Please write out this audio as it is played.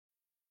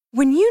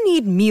When you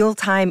need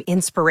mealtime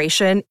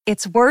inspiration,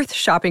 it's worth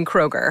shopping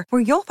Kroger,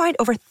 where you'll find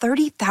over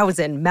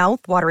 30,000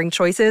 mouth-watering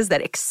choices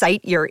that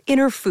excite your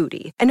inner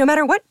foodie. And no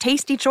matter what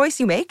tasty choice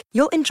you make,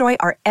 you'll enjoy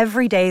our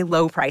everyday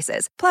low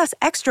prices, plus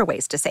extra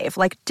ways to save,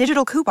 like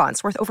digital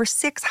coupons worth over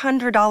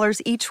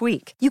 $600 each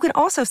week. You can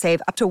also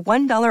save up to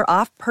 $1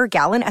 off per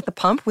gallon at the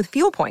pump with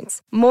fuel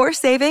points. More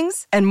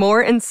savings and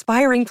more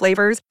inspiring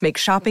flavors make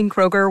shopping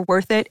Kroger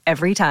worth it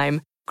every time.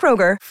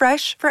 Kroger,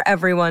 fresh for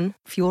everyone.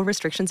 Fuel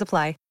restrictions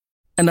apply.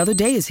 Another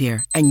day is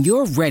here, and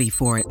you're ready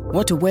for it.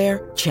 What to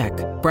wear? Check.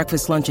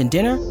 Breakfast, lunch, and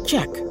dinner?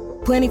 Check.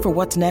 Planning for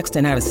what's next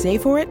and how to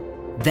save for it?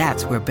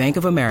 That's where Bank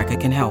of America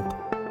can help.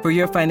 For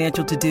your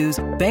financial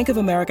to-dos, Bank of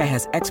America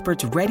has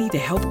experts ready to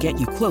help get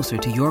you closer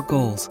to your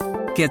goals.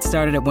 Get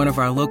started at one of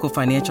our local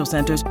financial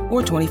centers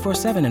or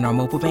 24/7 in our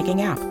mobile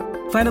banking app.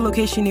 Find a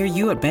location near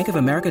you at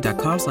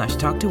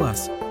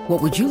bankofamerica.com/talktous.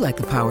 What would you like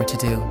the power to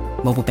do?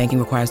 Mobile banking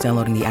requires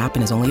downloading the app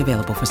and is only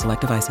available for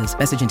select devices.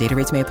 Message and data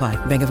rates may apply.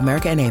 Bank of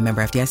America N.A.,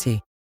 member FDIC.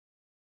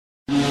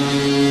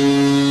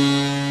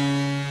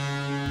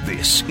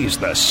 This is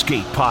the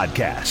Skate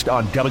Podcast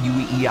on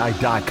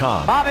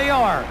WEEI.com. Bobby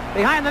Orr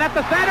behind the net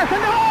to Sanderson.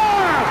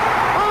 Orr!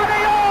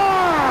 Bobby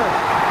Orr!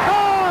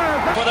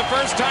 Orr! For the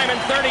first time in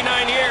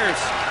 39 years,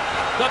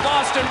 the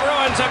Boston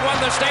Bruins have won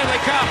the Stanley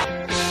Cup.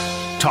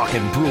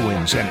 Talking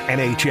Bruins and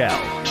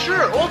NHL.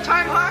 Sure,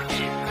 old-time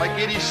hockey, like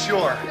Eddie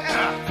Shore.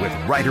 Yeah. With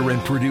writer and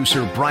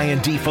producer Brian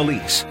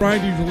DeFelice.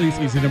 Brian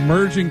DeFelice is an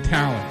emerging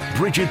talent.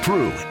 Bridget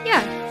Prue.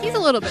 Yeah, he's a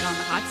little bit on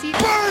the hot seat.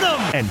 Burn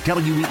him! And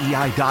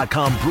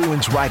WEEI.com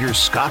Bruins writer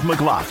Scott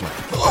McLaughlin.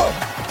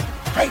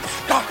 Hey,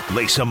 stop!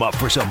 Lace him up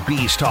for some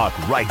Bees talk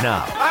right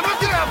now. I'm a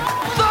damn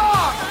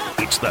dog!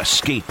 It's the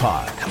Skate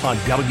Pod on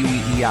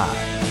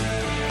WEEI.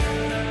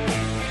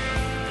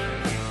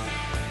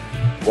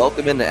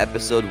 Welcome into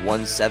episode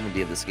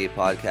 170 of the Skate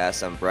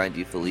Podcast. I'm Brian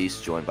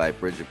DeFelice, joined by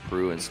Bridget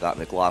Prue and Scott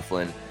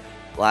McLaughlin.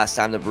 Last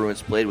time the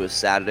Bruins played was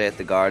Saturday at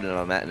the Garden on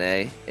a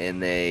matinee,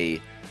 and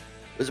it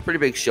was a pretty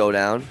big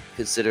showdown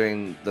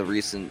considering the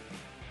recent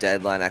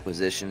deadline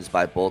acquisitions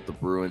by both the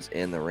Bruins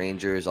and the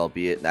Rangers,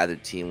 albeit neither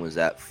team was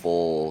at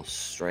full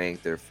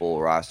strength or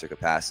full roster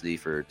capacity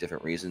for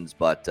different reasons.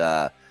 But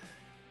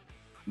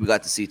we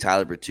got to see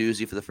Tyler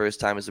Bertuzzi for the first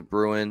time as a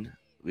Bruin.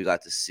 We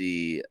got to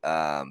see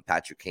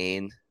Patrick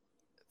Kane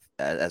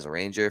as a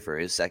Ranger for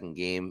his second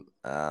game.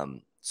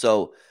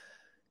 So,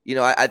 you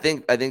know, I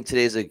think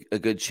today's a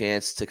good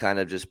chance to kind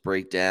of just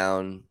break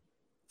down,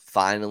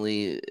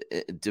 finally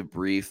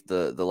debrief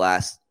the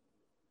last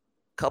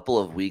couple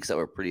of weeks that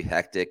were pretty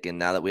hectic. And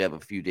now that we have a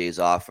few days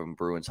off from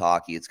Bruins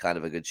hockey, it's kind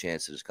of a good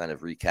chance to just kind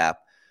of recap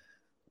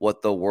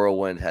what the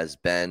whirlwind has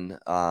been.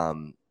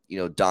 You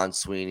know, Don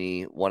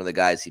Sweeney, one of the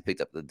guys he picked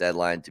up at the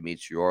deadline,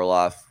 Dmitry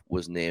Orlov,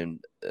 was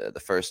named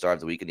the first star of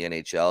the week in the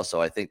NHL. So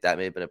I think that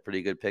may have been a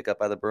pretty good pickup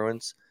by the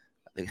Bruins.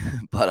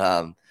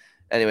 But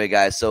anyway,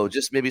 guys, so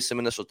just maybe some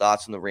initial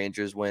thoughts on the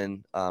Rangers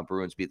win.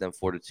 Bruins beat them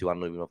 4-2. I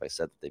don't even know if I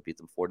said that they beat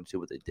them 4-2,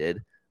 but they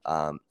did.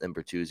 And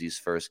Bertuzzi's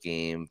first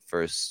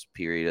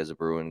period as a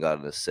Bruin, got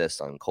an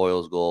assist on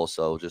Coyle's goal.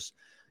 So just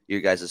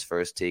your guys'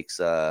 first takes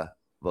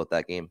about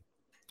that game.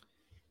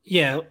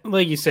 Yeah,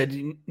 like you said,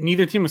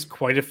 neither team was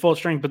quite at full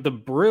strength, but the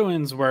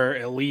Bruins were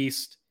at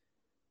least,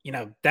 you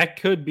know, that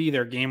could be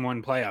their game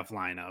one playoff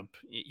lineup.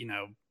 You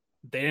know,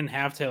 they didn't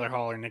have Taylor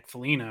Hall or Nick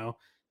Foligno,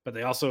 but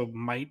they also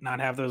might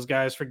not have those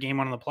guys for game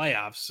one of the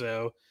playoffs.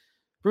 So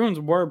Bruins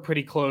were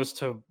pretty close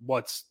to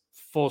what's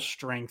full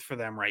strength for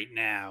them right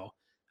now.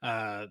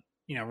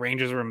 You know,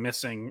 Rangers were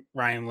missing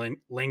Ryan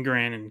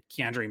Lindgren and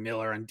Keandre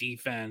Miller on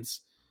defense.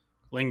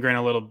 Lindgren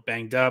a little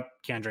banged up.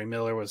 Keandre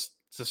Miller was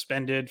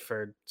suspended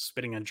for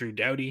spitting on Drew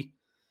Doughty.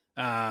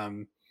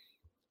 But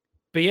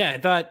yeah, I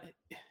thought,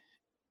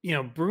 you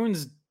know,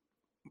 Bruins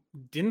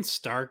didn't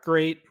start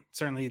great.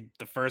 Certainly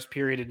the first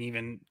period and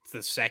even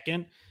the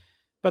second,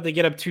 but they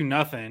get up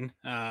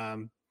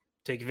 2-0,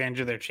 take advantage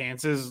of their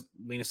chances.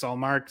 Linus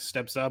Ullmark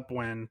steps up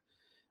when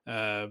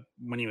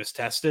he was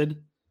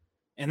tested.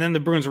 And then the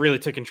Bruins really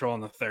took control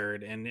in the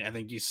third. And I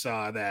think you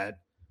saw that,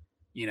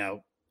 you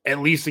know, at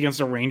least against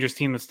a Rangers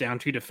team that's down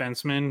 2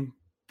 defensemen,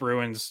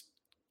 Bruins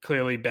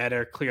clearly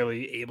better,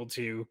 clearly able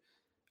to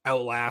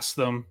outlast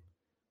them,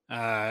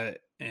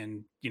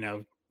 and, you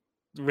know,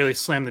 really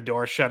slam the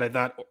door shut. I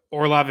thought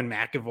Orlov and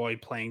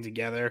McAvoy playing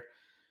together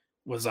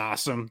was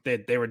awesome.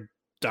 They were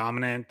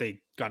dominant.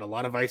 They got a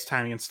lot of ice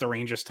time against the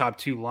Rangers' top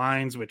 2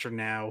 lines, which are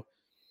now,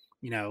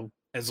 you know,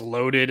 as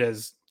loaded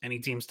as any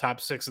team's top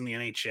 6 in the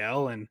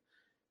NHL. And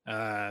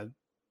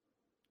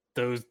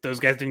those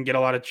guys didn't get a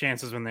lot of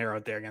chances when they were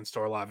out there against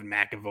Orlov and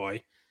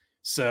McAvoy.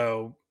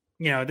 So,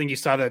 you know, I think you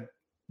saw that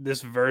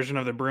this version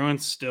of the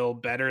Bruins still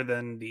better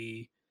than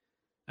the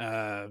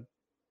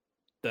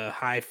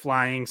high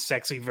flying,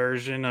 sexy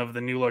version of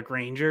the new look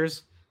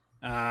Rangers.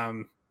 Yeah,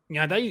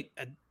 I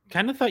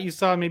kind of thought you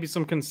saw maybe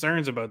some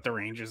concerns about the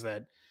Rangers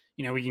that,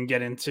 you know, we can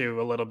get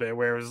into a little bit,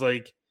 where it was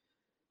like,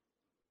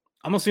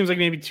 almost seems like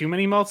maybe too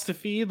many mouths to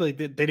feed. Like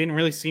they didn't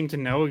really seem to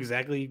know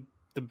exactly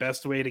the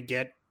best way to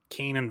get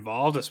Kane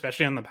involved,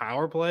 especially on the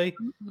power play.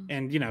 Mm-hmm.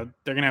 And,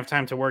 they're going to have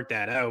time to work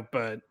that out.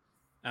 But,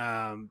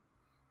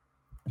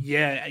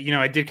 yeah,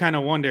 I did kind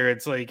of wonder.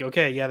 It's like,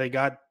 okay, yeah, they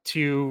got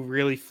two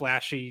really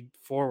flashy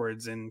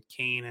forwards in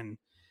Kane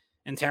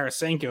and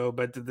Tarasenko,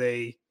 but did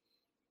they,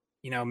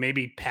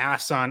 maybe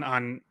pass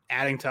on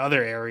adding to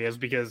other areas?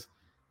 Because,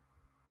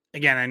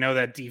 again, I know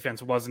that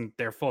defense wasn't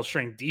their full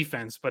strength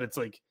defense, but it's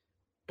like,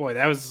 boy,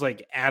 that was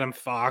like Adam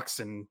Fox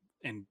and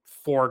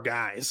four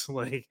guys.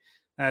 Like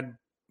that,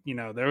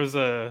 there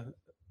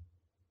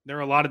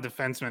were a lot of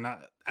defensemen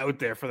out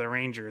there for the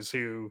Rangers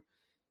who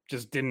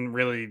just didn't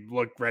really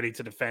look ready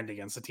to defend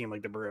against a team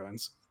like the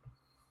Bruins.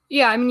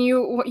 Yeah, I mean,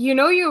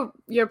 you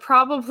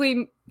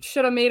probably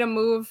should have made a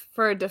move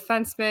for a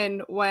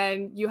defenseman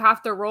when you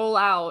have to roll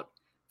out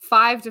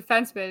 5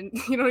 defensemen.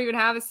 You don't even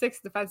have a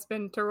 6th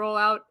defenseman to roll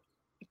out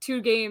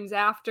 2 games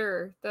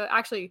after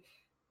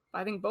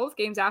I think both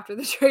games after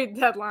the trade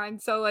deadline.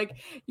 So like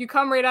you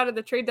come right out of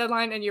the trade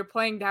deadline and you're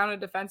playing down a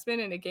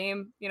defenseman in a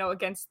game,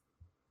 against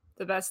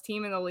the best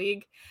team in the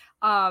league.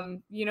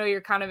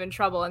 You're kind of in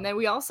trouble. And then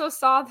we also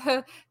saw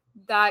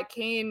that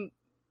Kane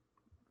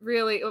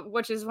really,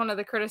 which is one of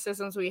the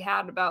criticisms we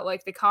had about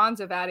like the cons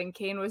of adding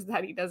Kane, was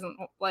that he doesn't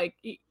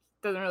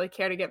really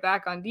care to get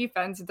back on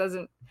defense. It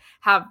doesn't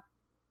have,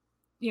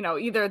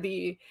 either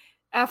the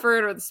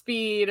effort or the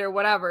speed or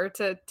whatever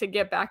to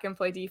get back and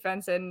play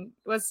defense. And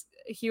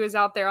he was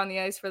out there on the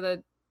ice for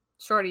the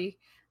shorty.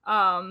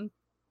 And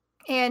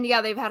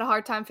yeah, they've had a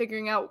hard time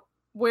figuring out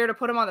where to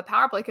put him on the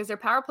power play because their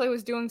power play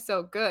was doing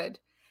so good.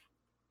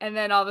 And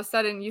then all of a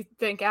sudden you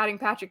think adding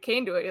Patrick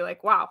Kane to it, you're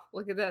like, wow,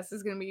 look at this. This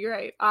is going to be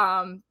great.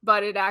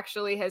 But it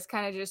actually has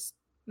kind of just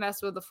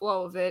messed with the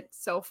flow of it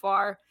so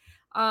far.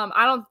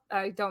 I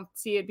don't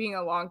see it being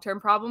a long-term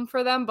problem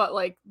for them, but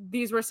like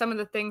these were some of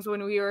the things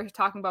when we were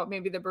talking about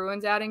maybe the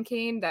Bruins adding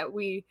Kane that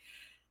we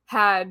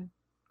had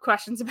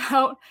questions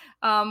about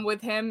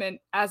with him and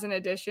as an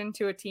addition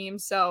to a team.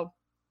 So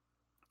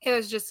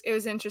it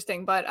was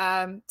interesting. But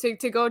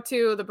to go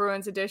to the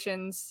Bruins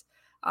additions,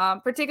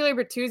 particularly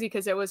Bertuzzi,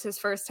 because it was his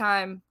first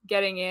time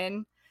getting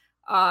in,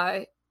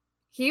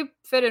 he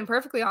fit in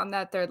perfectly on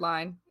that third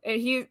line.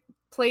 And he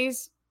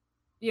plays,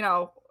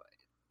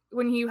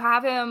 when you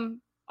have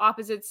him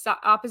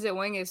opposite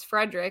wing is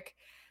Frederick,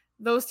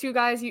 those two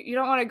guys, you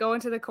don't want to go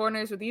into the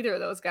corners with either of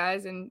those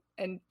guys. And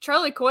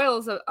Charlie Coyle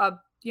is a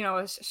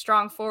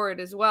strong forward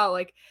as well.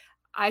 Like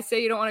I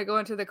say, you don't want to go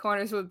into the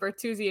corners with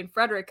Bertuzzi and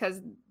Frederick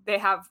because they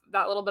have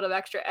that little bit of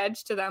extra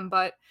edge to them.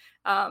 But,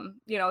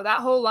 that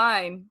whole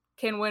line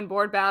can win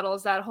board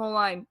battles. That whole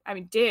line,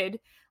 did.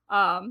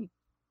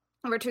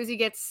 Bertuzzi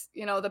gets,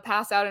 the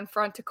pass out in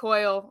front to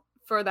Coyle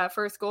for that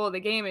first goal of the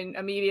game. And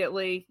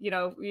immediately,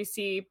 you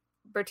see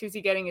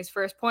Bertuzzi getting his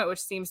first point,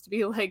 which seems to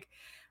be like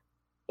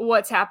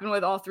what's happened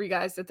with all 3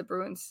 guys that the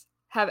Bruins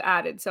have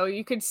added. So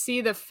you could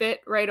see the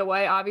fit right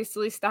away.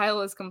 Obviously,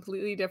 style is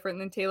completely different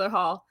than Taylor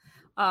Hall,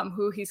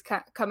 who he's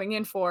coming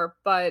in for.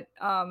 But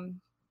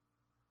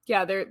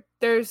yeah,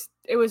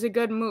 it was a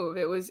good move.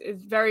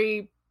 It's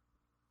very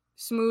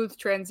smooth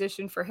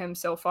transition for him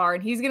so far.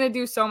 And he's going to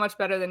do so much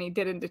better than he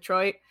did in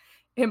Detroit,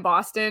 in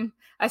Boston.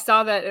 I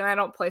saw that, and I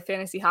don't play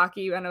fantasy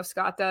hockey. I know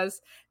Scott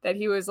does, that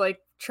he was like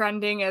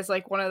trending as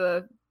like one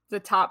of the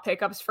top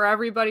pickups for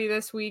everybody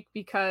this week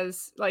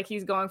because like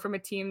he's going from a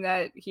team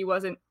that he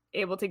wasn't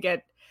able to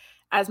get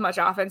as much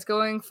offense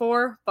going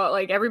for, but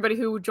like everybody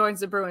who joins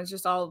the Bruins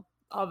just all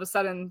of a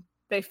sudden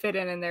they fit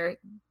in and their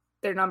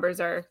numbers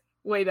are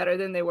way better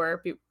than they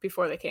were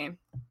before they came.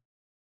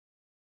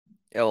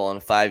 Yeah, well, in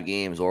 5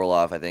 games,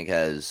 Orlov I think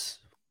has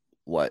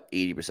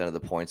 80% of the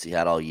points he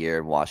had all year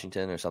in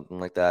Washington or something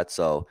like that.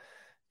 So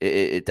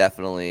it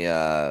definitely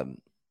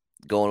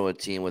going to a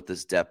team with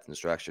this depth and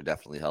structure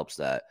definitely helps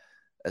that.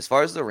 As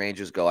far as the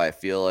Rangers go, I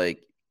feel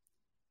like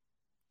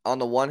on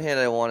the one hand,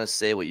 I want to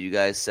say what you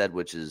guys said,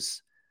 which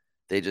is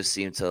they just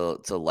seem to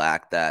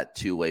lack that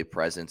two-way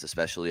presence,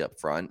 especially up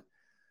front.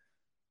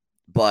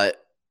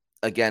 But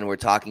again, we're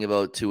talking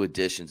about 2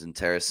 additions in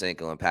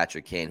Tarasenko and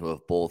Patrick Kane, who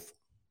have both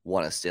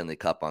won a Stanley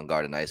Cup on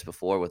Garden Ice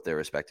before with their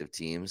respective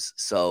teams.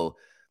 So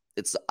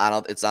it's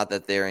not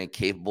that they're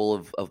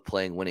incapable of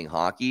playing winning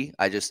hockey.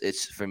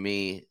 For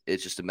me,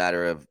 it's just a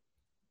matter of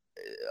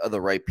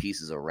the right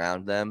pieces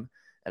around them.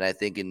 And I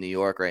think in New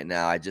York right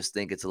now, I just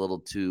think it's a little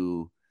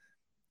too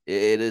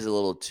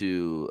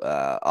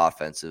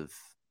offensive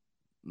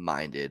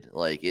minded.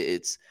 Like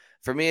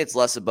for me, it's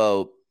less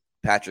about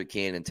Patrick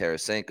Kane and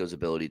Tarasenko's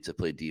ability to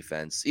play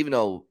defense, even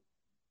though,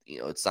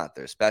 it's not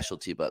their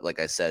specialty, but like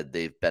I said,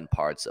 they've been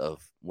parts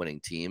of winning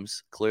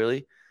teams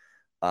clearly,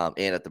 and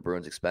at the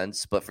Bruins'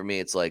 expense. But for me,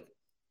 it's like,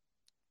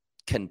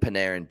 can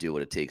Panarin do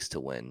what it takes to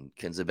win?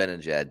 Can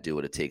Zibanejad do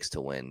what it takes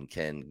to win?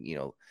 Can,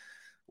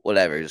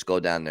 whatever, just go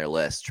down their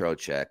list,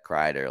 Trocheck,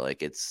 Kreider,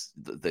 like it's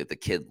the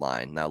kid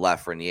line. Now,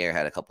 Lafreniere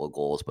had a couple of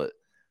goals, but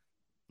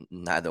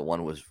neither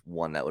one was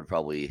one that would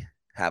probably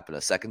happen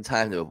a second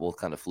time. They were both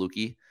kind of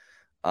fluky.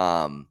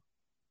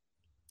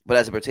 But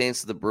as it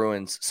pertains to the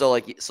Bruins, so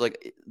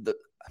the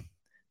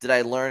did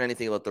I learn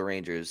anything about the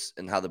Rangers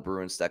and how the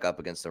Bruins stack up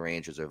against the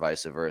Rangers or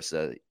vice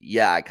versa?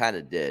 Yeah, I kind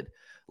of did.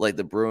 Like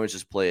the Bruins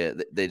just play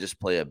it. They just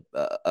play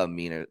a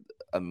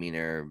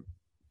meaner,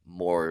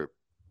 more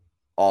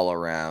all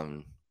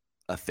around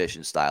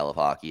efficient style of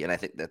hockey, and I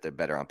think that they're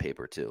better on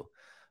paper too,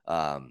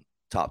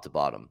 top to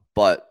bottom.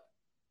 But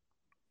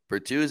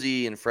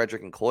Bertuzzi and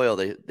Frederick and Coyle,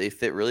 they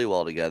fit really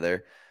well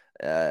together.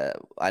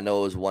 I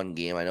know it was one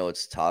game. I know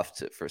it's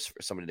tough for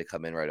somebody to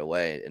come in right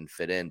away and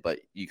fit in, but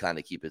you kind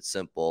of keep it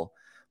simple.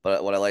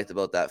 But what I liked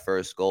about that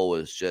first goal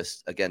was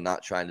just, again,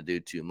 not trying to do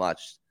too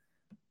much.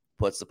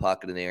 Puts the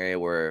puck in an area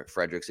where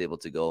Frederick's able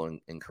to go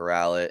and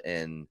corral it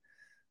and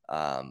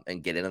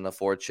get in on the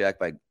forecheck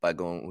by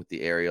going with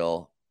the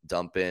aerial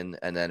dump in,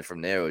 and then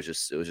from there it was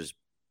just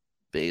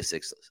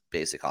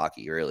basic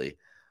hockey, really.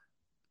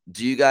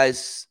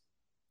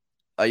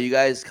 Are you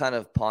guys kind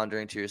of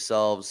pondering to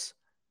yourselves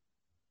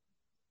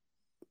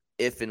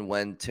if and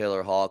when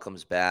Taylor Hall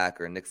comes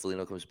back or Nick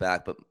Foligno comes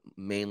back, but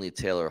mainly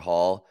Taylor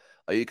Hall?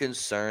 Are you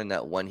concerned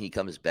that when he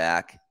comes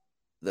back,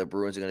 the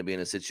Bruins are going to be in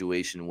a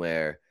situation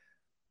where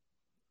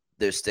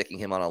they're sticking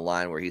him on a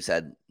line where he's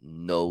had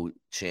no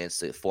chance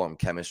to form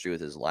chemistry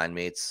with his line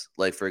mates?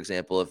 Like, for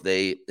example, if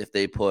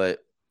they put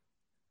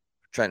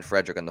Trent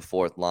Frederick on the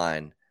fourth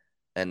line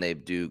and they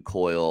do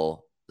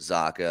Coyle,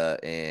 Zacha,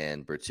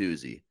 and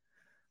Bertuzzi.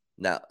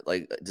 Now,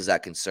 like, does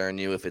that concern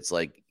you if it's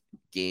like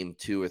game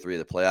 2 or 3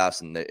 of the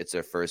playoffs and it's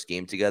their first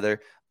game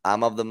together?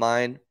 I'm of the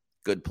mind,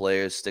 good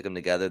players, stick them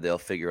together, they'll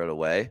figure out a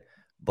way.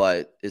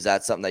 But is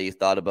that something that you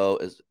thought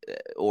about,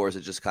 or is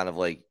it just kind of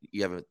like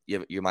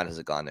your mind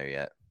hasn't gone there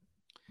yet?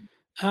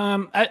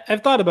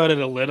 I've thought about it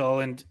a little,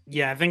 and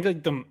yeah, I think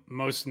like the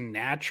most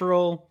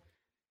natural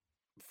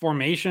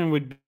formation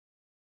would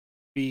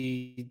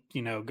be,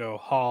 go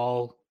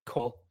Hall,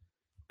 Cole,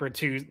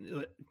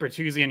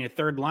 Bertuzzi on your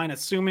third line,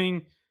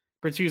 assuming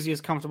Bertuzzi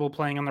is comfortable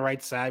playing on the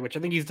right side, which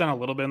I think he's done a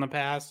little bit in the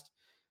past.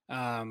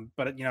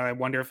 But I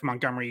wonder if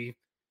Montgomery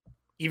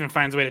even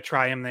finds a way to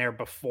try him there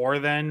before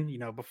then.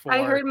 Before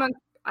I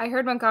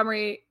heard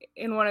Montgomery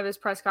in one of his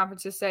press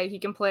conferences say he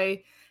can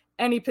play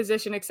any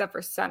position except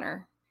for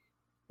center.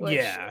 Which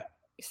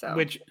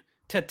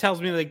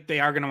tells me like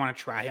they are going to want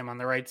to try him on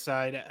the right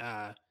side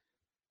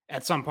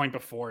at some point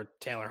before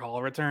Taylor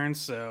Hall returns.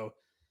 So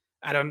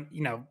I don't,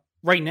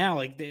 right now,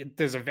 like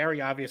there's a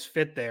very obvious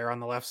fit there on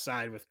the left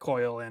side with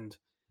Coyle and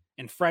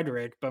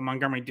Frederick, but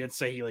Montgomery did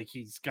say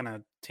he's going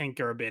to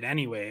tinker a bit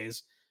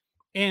anyways,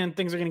 and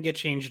things are going to get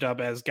changed up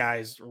as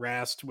guys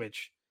rest,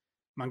 which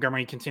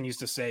Montgomery continues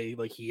to say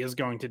like he is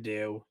going to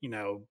do.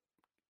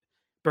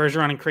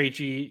 Bergeron and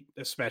Krejci,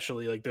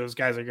 especially, like those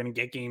guys are going to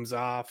get games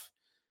off.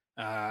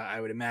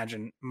 I would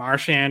imagine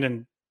Marchand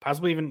and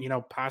possibly even,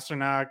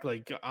 Pasternak,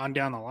 like on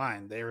down the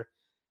line,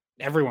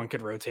 everyone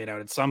could rotate out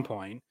at some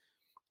point.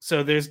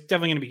 So there's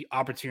definitely going to be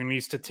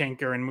opportunities to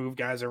tinker and move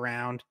guys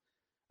around.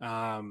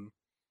 But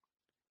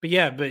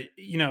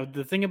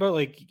the thing about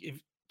like,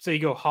 if say you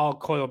go Hall,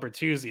 Coyle,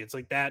 Bertuzzi, it's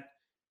like that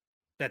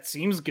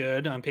seems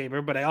good on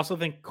paper, but I also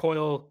think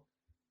Coyle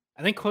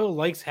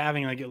likes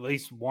having like at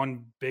least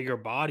one bigger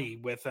body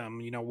with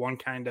him, one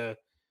kind of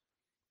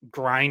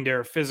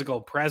grinder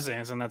physical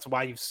presence. And that's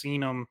why you've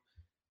seen him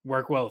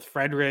work well with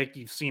Frederick.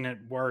 You've seen it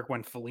work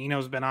when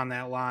Foligno's been on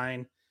that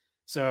line.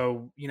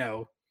 So,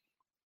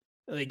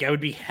 like I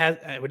would be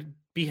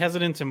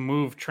hesitant to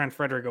move Trent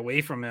Frederick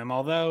away from him.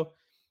 Although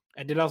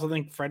I did also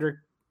think Frederick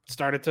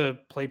started to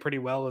play pretty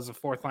well as a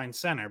fourth line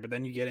center, but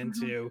then you get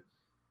into,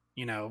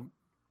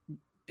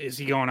 is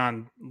he going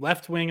on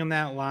left wing on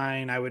that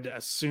line? I would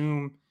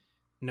assume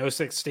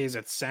Nosek stays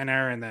at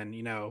center, and then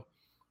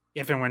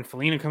if and when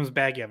Foligno comes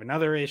back, you have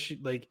another issue.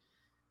 Like,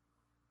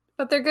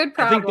 but they're good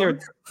problems.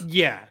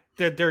 I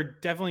think they're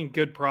definitely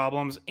good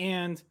problems,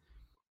 and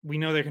we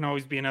know there can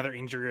always be another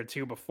injury or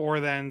two before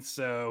then.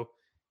 So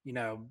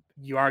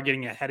you are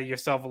getting ahead of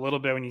yourself a little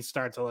bit when you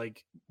start to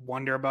like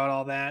wonder about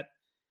all that.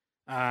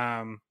 But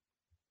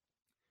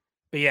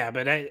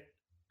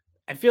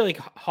I feel like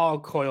Hall,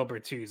 Coyle,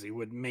 Bertuzzi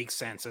would make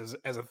sense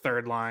as a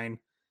third line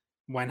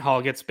when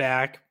Hall gets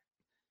back.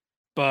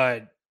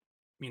 But,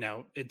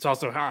 it's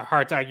also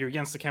hard to argue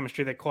against the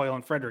chemistry that Coyle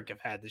and Frederick have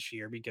had this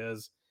year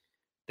because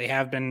they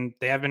have been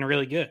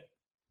really good.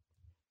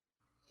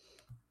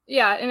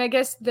 Yeah, and I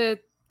guess the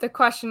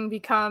question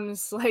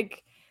becomes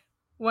like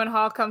when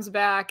Hall comes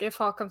back, if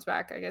Hall comes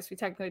back, I guess we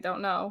technically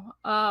don't know.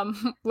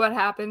 What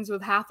happens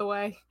with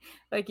Hathaway?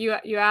 Like you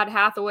add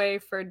Hathaway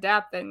for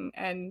depth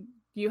and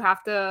you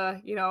have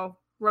to,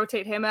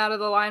 rotate him out of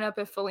the lineup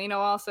if Foligno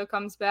also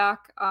comes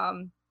back.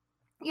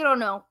 You don't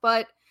know,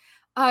 but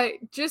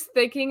just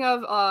thinking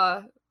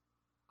of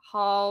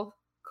Hall,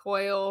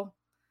 Coyle,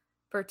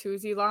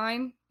 Bertuzzi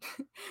line,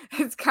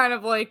 it's kind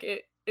of like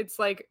it's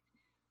like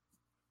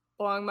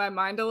blowing my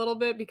mind a little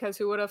bit because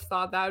who would have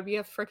thought that would be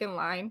a freaking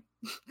line?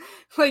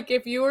 Like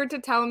if you were to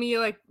tell me,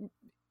 like,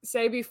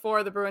 say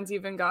before the Bruins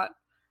even got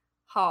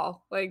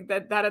Hall, like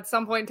that at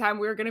some point in time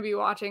we were going to be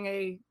watching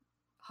a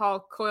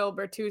Hall, Coyle,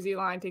 Bertuzzi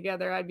line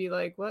together, I'd be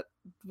like, what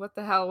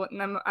the hell?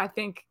 And I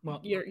think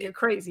you're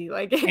crazy.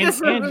 Like it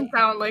just doesn't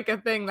sound like a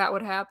thing that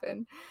would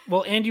happen.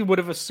 Well, and you would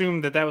have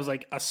assumed that was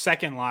like a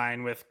second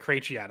line with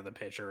Krejci out of the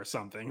picture or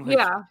something. Like,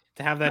 yeah.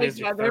 To have that as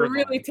your they're third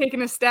really line.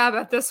 taking a stab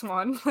at this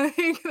one. Like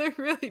they're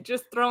really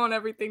just throwing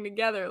everything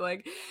together.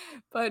 Like,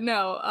 but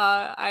no,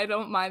 I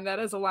don't mind that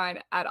as a line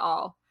at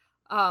all.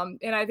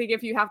 And I think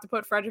if you have to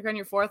put Frederick on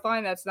your fourth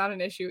line, that's not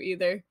an issue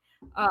either.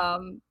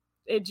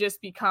 It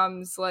just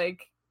becomes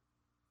like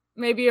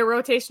maybe a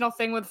rotational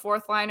thing with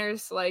fourth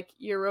liners. Like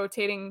you're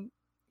rotating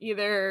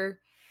either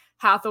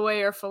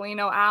Hathaway or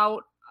Foligno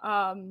out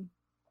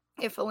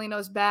if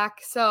Foligno's back.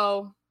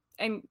 So,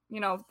 and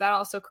that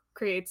also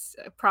creates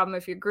a problem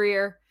if you're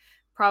Greer.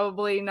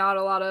 Probably not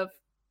a lot of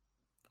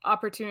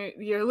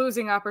opportunity. You're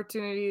losing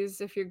opportunities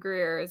if you're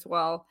Greer as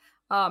well.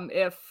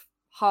 If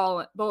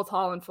both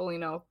Hall and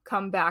Foligno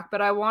come back.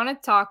 But I want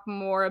to talk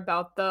more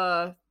about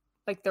the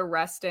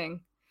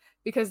resting,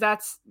 because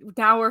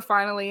now we're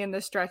finally in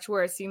the stretch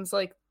where it seems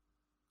like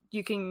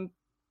you can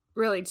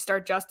really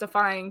start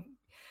justifying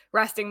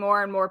resting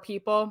more and more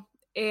people.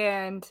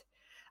 And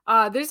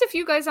there's a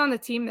few guys on the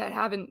team that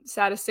haven't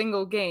sat a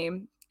single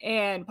game,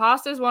 and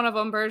Pasta's one of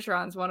them,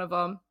 Bergeron's one of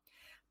them,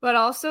 but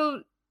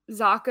also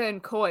Zacha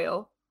and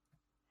Coyle,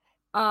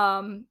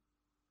 and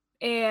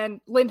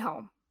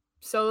Lindholm.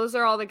 So those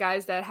are all the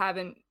guys that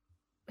haven't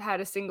had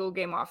a single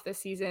game off this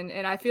season.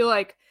 And I feel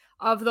like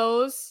of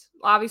those,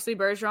 obviously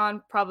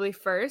Bergeron probably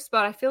first,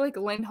 but I feel like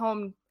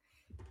Lindholm,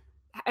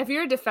 if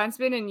you're a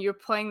defenseman and you're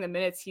playing the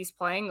minutes he's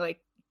playing, like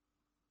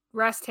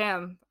rest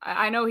him.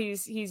 I know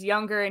he's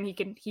younger and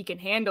he can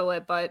handle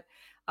it, but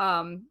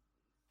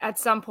at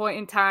some point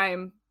in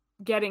time,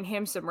 getting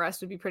him some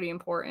rest would be pretty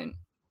important.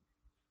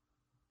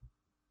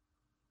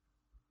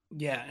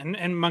 Yeah,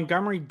 and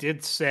Montgomery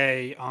did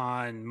say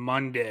on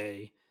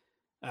Monday,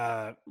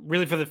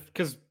 really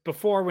because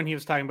before when he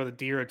was talking about the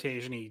D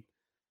rotation, he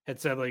had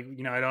said like,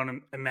 I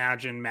don't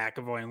imagine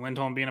McAvoy and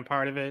Lindholm being a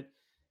part of it.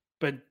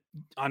 But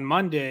on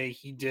Monday,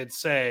 he did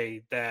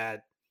say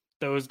that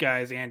those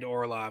guys and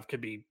Orlov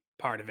could be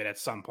part of it at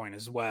some point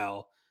as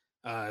well,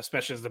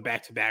 especially as the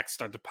back-to-backs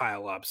start to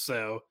pile up.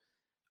 So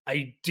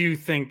I do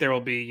think there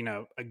will be,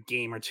 a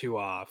game or two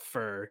off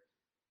for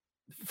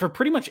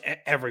pretty much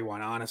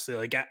everyone, honestly.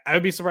 Like I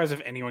would be surprised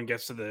if anyone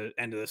gets to the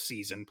end of the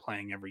season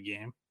playing every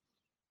game.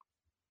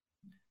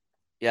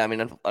 Yeah, I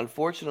mean,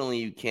 unfortunately,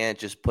 you can't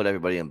just put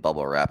everybody in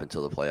bubble wrap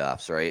until the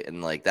playoffs, right?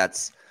 And like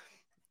that's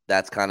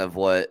kind of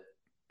what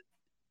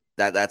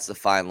that's the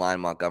fine line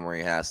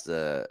Montgomery has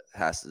to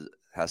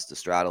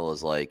straddle,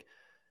 is like,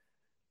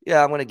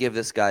 yeah, I'm going to give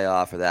this guy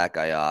off or that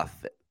guy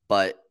off,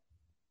 but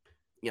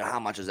how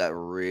much is that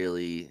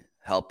really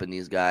helping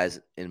these guys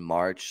in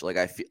March? Like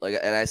I feel like,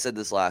 and I said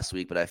this last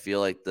week, but I feel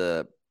like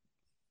the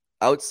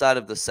outside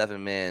of the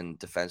 7-man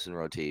defenseman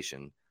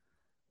rotation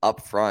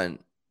up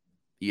front,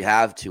 you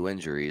have 2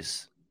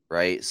 injuries,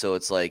 right? So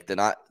it's like they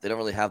don't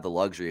really have the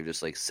luxury of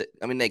just like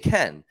I mean, they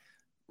can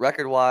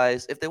record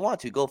wise if they want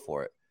to go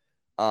for it.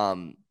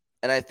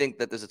 And I think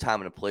that there's a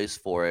time and a place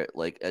for it.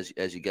 Like as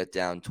you get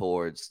down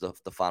towards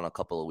the final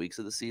couple of weeks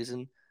of the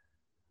season,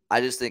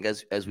 I just think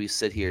as we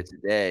sit here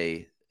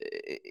today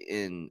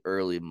in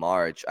early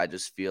March, I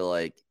just feel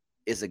like,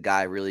 is a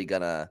guy really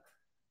gonna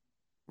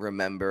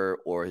remember,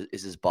 or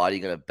is his body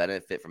gonna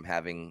benefit from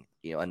having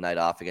a night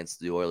off against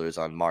the Oilers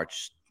on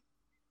March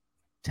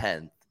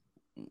 10th,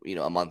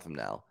 a month from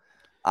now?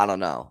 I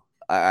don't know.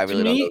 I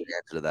really don't know the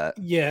answer to that.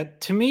 Yeah,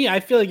 to me, I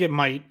feel like it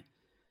might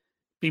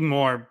be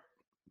more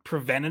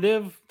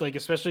preventative, like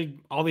especially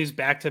all these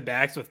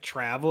back-to-backs with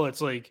travel. It's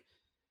like,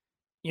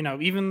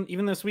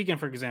 even this weekend,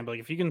 for example,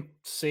 like if you can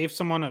save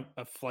someone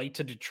a flight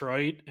to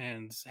Detroit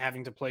and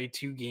having to play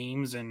 2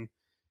 games in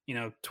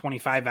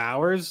 25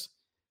 hours,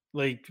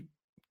 like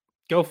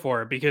go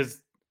for it,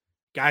 because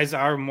guys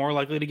are more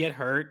likely to get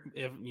hurt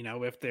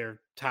if they're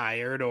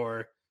tired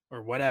or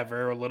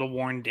whatever, a little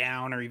worn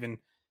down or even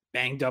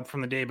banged up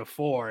from the day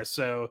before.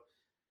 So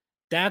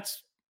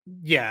that's,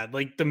 yeah,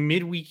 like the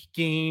midweek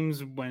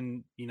games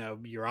when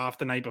you're off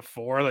the night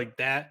before, like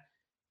that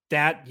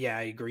yeah,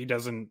 I agree,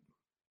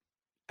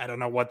 I don't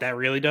know what that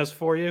really does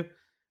for you,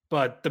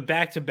 but the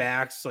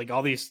back-to-backs, like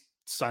all these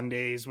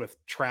Sundays with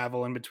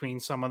travel in between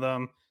some of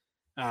them,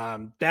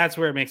 that's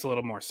where it makes a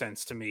little more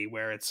sense to me,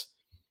 where it's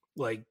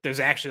like there's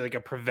actually like a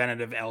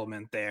preventative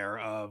element there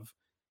of,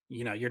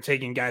 you're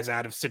taking guys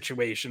out of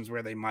situations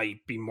where they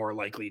might be more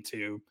likely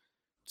to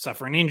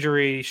suffer an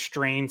injury,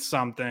 strain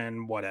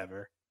something,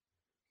 whatever.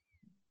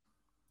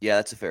 Yeah,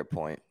 that's a fair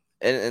point.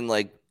 And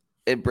like,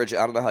 and Bridget,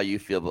 I don't know how you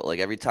feel, but like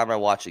every time I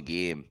watch a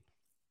game,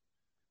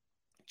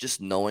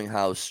 just knowing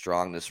how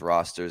strong this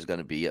roster is going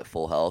to be at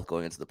full health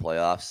going into the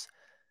playoffs,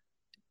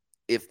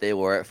 if they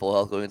were at full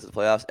health going into the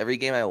playoffs, every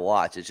game I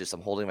watch, it's just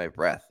I'm holding my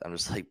breath. I'm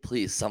just like,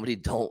 please, somebody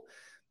don't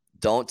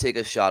take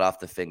a shot off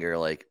the finger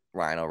like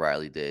Ryan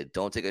O'Reilly did.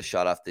 Don't take a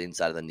shot off the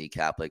inside of the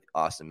kneecap like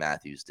Austin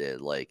Matthews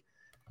did. Like,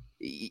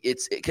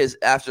 it's because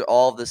after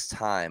all of this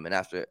time and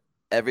after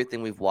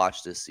everything we've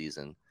watched this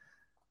season,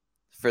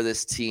 for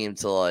this team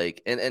to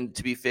like, and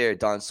to be fair,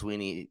 Don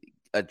Sweeney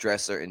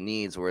address certain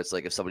needs where it's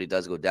like if somebody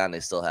does go down, they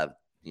still have,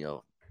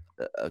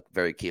 a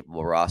very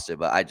capable roster.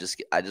 But I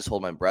just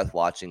hold my breath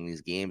watching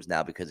these games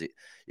now because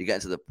you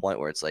get to the point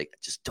where it's like,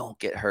 just don't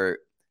get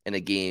hurt in a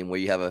game where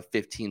you have a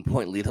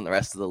 15-point lead on the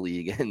rest of the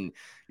league and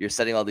you're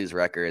setting all these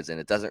records, and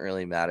it doesn't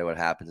really matter what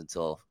happens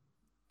until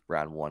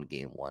round 1,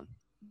 game 1.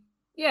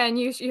 Yeah, and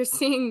you're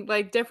seeing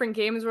like different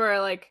games where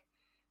like,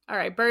 all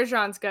right,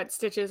 Bergeron's got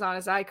stitches on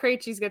his eye,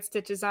 Krejci's got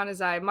stitches on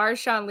his eye,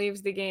 Marchand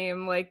leaves the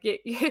game. Like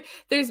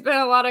there's been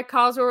a lot of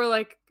calls where we're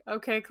like,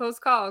 okay, close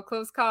call.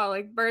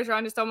 Like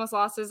Bergeron just almost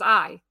lost his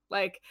eye.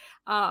 Like,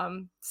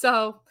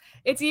 so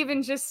it's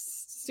even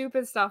just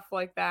stupid stuff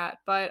like that.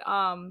 But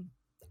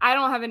I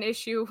don't have an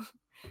issue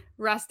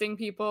resting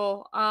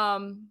people.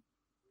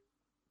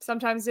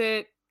 Sometimes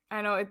I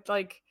know it's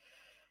like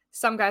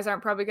some guys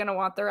aren't probably going to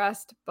want the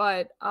rest,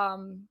 but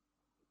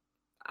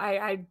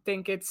I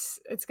think it's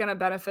going to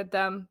benefit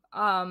them.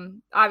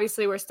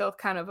 Obviously we're still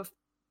kind of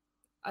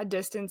a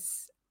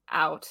distance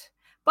out,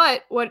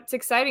 but what's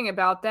exciting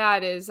about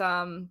that is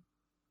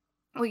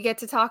we get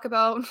to talk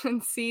about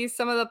and see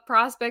some of the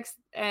prospects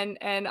and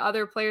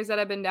other players that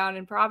have been down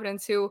in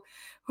Providence who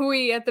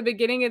we at the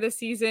beginning of the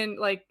season,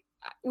 like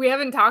we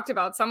haven't talked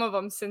about some of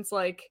them since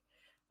like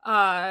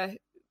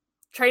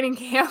training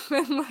camp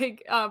and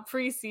like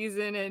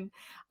preseason,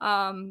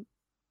 and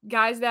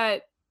guys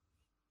that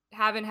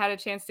haven't had a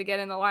chance to get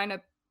in the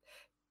lineup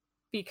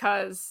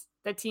because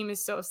the team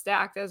is so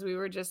stacked, as we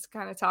were just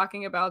kind of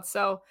talking about.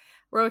 So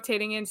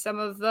rotating in some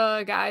of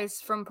the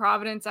guys from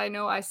Providence. I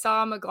know I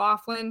saw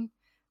McLaughlin.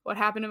 What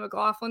happened to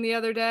McLaughlin the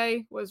other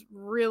day was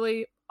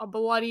really a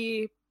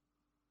bloody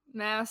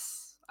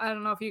mess. I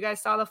don't know if you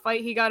guys saw the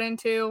fight he got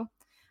into.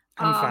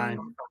 I'm fine.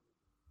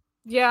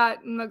 Yeah,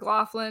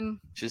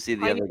 McLaughlin. Should see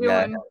the other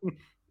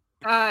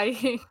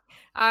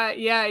guy.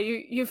 Yeah,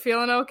 you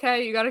feeling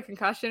okay? You got a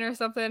concussion or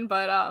something?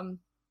 But I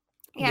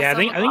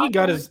think he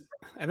got his.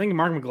 I think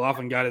Mark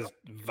McLaughlin got his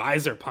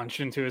visor punched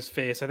into his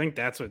face. I think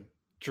that's what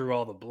drew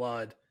all the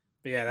blood.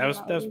 But yeah,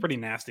 that was pretty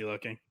nasty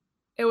looking.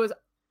 It was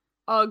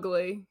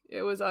ugly.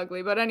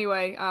 But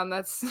anyway,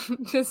 that's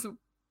just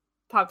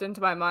popped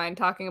into my mind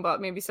talking about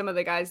maybe some of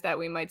the guys that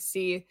we might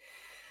see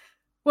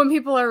when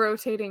people are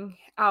rotating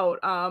out.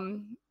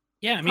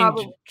 Yeah, I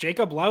mean,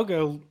 Jacob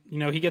Lauko,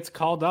 he gets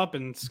called up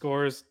and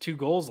scores 2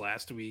 goals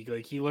last week.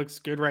 Like, he looks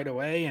good right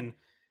away, and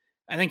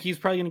I think he's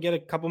probably going to get a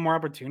couple more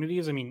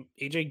opportunities. I mean,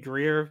 AJ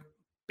Greer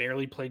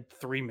barely played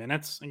 3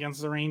 minutes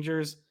against the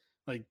Rangers.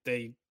 Like,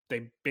 they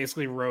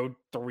basically rode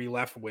 3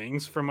 left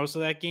wings for most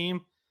of that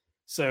game.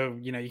 So,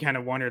 you kind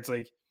of wonder, it's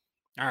like,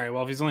 all right,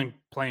 well, if he's only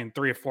playing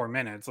 3 or 4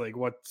 minutes, like,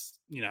 what's,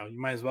 you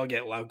might as well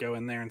get Lauko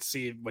in there and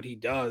see what he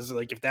does.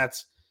 Like, if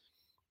that's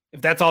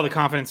all the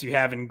confidence you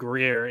have in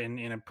Greer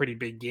in a pretty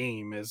big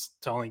game is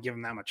to only give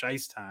him that much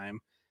ice time,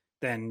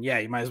 then yeah,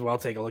 you might as well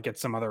take a look at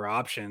some other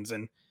options.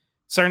 And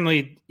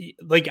certainly,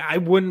 like, I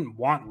wouldn't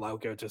want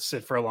Lauko to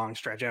sit for a long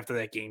stretch after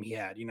that game he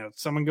had.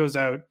 Someone goes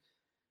out,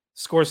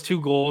 scores 2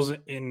 goals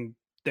in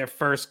their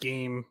first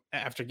game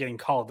after getting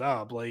called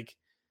up. Like,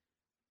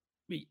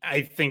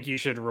 I think you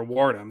should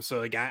reward him. So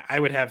like, I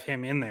would have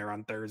him in there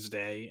on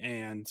Thursday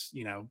and,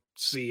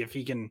 see if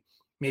he can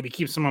maybe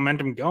keep some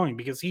momentum going,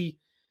 because he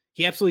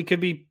absolutely could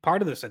be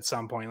part of this at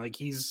some point. Like,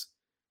 he's,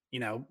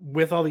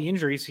 with all the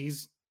injuries,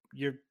 he's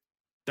your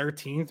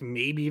 13th,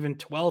 maybe even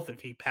 12th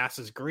if he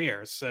passes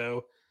Greer.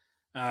 So,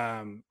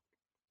 I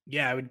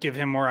would give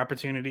him more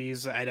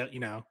opportunities. I don't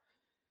know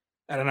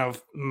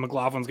if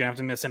McLaughlin's gonna have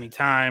to miss any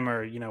time,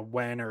 or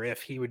when or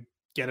if he would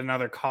get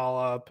another call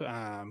up.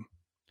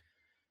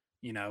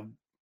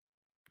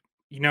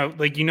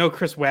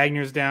 Chris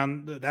Wagner's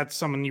down. That's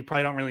someone you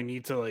probably don't really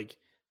need to like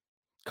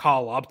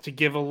call up to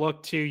give a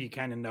look to. You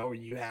kind of know what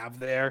you have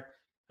there.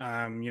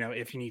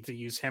 If you need to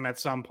use him at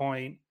some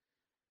point.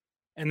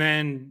 And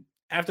then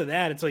after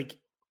that, it's like,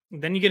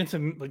 then you get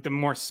into like the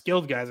more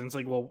skilled guys, and it's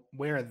like, well,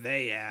 where are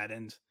they at?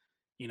 And,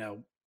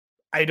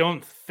 I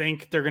don't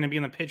think they're going to be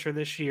in the picture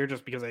this year,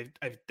 just because I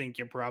think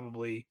you're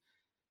probably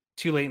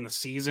too late in the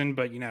season.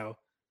 But,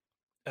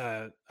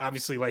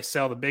 obviously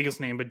Lysell, the biggest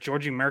name, but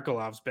Georgi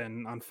Merkelov's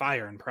been on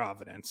fire in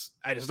Providence.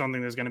 I just don't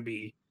think there's going to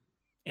be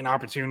an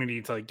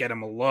opportunity to like get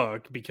him a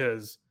look,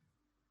 because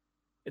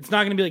it's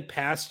not going to be like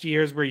past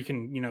years where you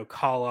can,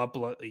 call up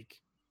like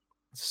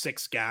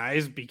 6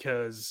 guys,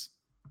 because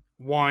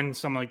one,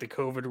 some like the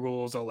COVID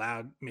rules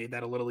made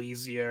that a little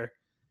easier.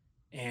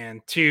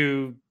 And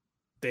 2,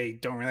 they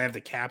don't really have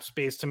the cap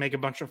space to make a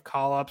bunch of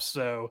call ups.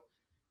 So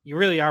you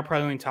really are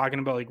probably only talking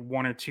about like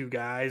 1 or 2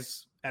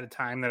 guys at a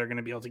time that are going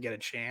to be able to get a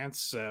chance.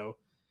 So,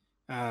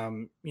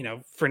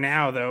 for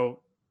now though,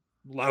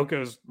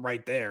 Lauko's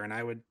right there, and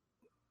I would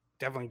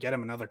definitely get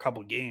him another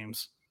couple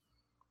games.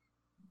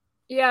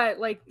 Yeah,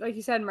 like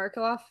you said,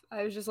 Merkelov,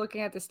 I was just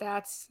looking at the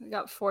stats. He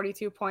got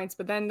 42 points,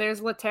 but then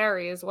there's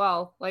Lettieri as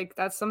well. Like,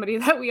 that's somebody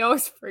that we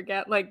always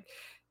forget, like,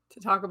 to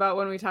talk about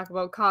when we talk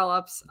about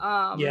call-ups.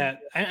 Yeah,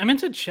 I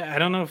meant to check. I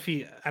don't know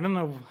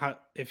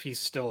if he's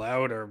still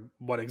out or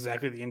what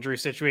exactly the injury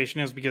situation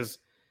is, because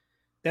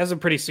that's a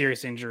pretty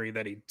serious injury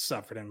that he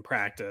suffered in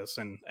practice.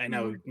 And I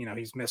know,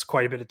 he's missed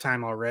quite a bit of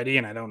time already,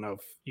 and I don't know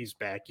if he's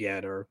back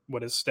yet or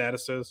what his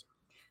status is.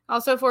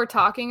 Also, if we're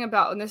talking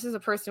about, and this is a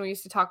person we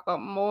used to talk about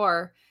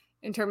more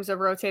in terms of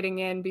rotating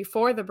in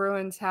before the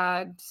Bruins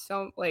had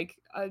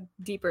a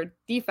deeper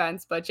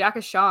defense, but Jack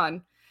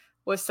Ashawn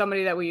was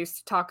somebody that we used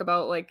to talk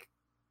about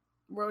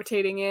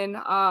rotating in,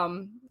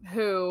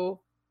 who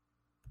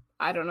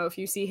I don't know if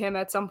you see him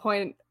at some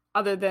point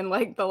other than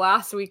the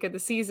last week of the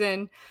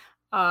season.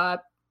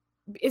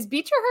 Is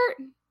Beecher hurt?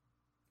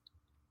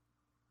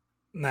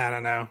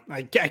 No.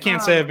 I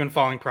can't say I've been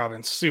following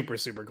Providence super,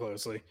 super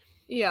closely.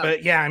 Yeah.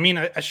 But yeah, I mean,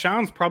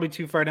 Ashawn's probably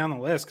too far down the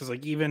list because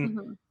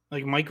even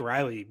Mike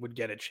Riley would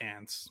get a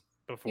chance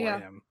before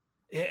him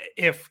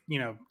if,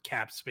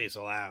 cap space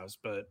allows.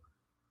 But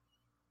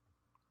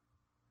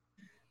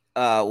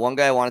one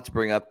guy I wanted to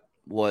bring up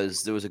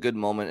was there was a good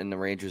moment in the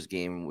Rangers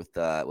game with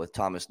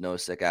Thomas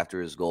Nosek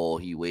after his goal.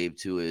 He waved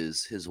to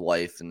his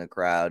wife in the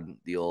crowd,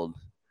 the old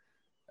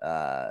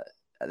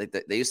I think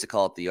they used to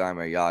call it the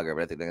Yarmir Yager,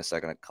 but I think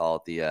they're going to call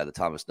it the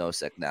Thomas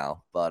Nosek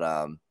now.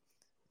 But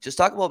just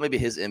talk about maybe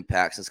his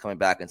impact since coming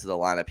back into the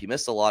lineup. He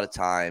missed a lot of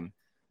time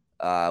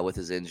with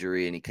his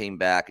injury, and he came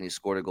back and he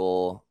scored a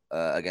goal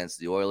against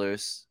the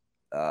Oilers,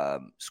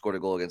 scored a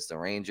goal against the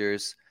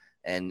Rangers.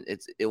 And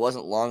it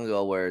wasn't long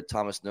ago where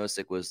Thomas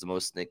Nosek was the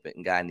most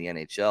snake-bitten guy in the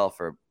NHL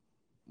for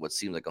what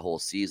seemed like a whole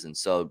season.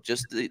 So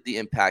just the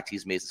impact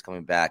he's made since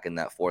coming back in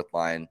that fourth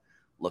line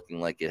looking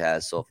like it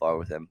has so far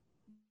with him.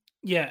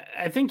 Yeah,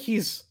 I think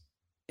he's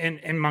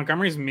and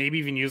Montgomery's maybe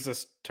even used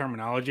this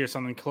terminology or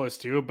something close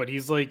to it, but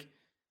he's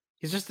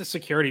just a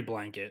security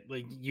blanket.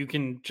 Like you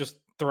can just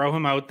throw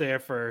him out there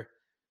for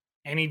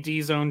any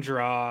D zone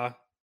draw.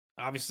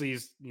 Obviously,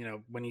 he's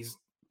when he's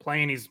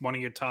playing, he's one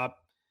of your top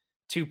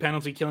 2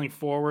 penalty killing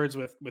forwards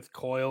with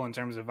Coyle in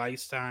terms of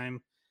ice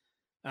time.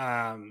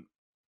 And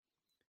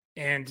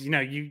he's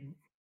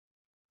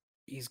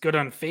good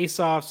on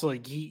faceoffs.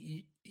 Like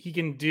he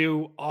can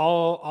do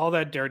all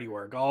that dirty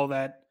work, all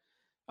that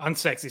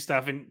unsexy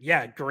stuff. And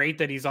yeah, great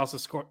that he's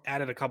also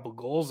added a couple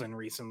goals in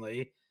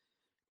recently,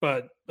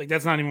 but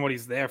that's not even what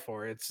he's there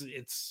for.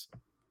 It's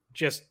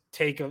just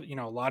take a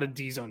lot of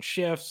D zone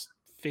shifts,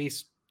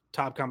 face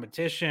top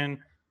competition,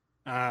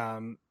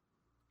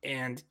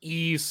 and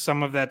ease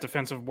some of that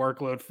defensive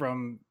workload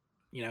from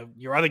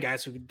your other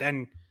guys who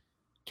then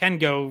can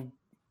go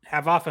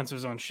have offensive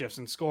zone shifts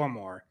and score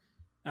more.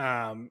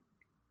 And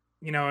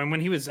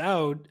when he was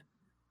out,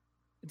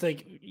 it's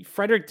like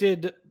Frederick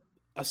did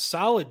a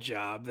solid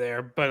job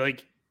there,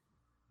 but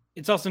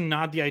it's also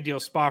not the ideal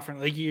spot for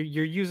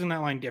you're using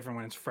that line different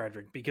when it's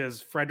Frederick,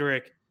 because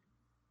Frederick,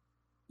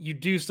 you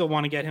do still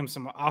want to get him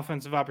some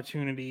offensive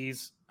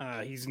opportunities.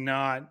 He's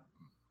not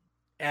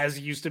as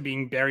used to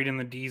being buried in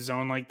the D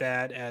zone like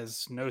that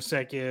as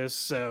Nosek is,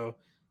 so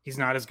he's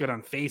not as good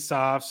on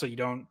faceoffs, so you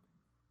don't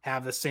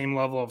have the same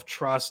level of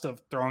trust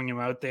of throwing him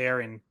out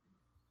there in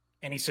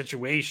any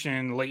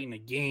situation late in a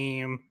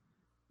game.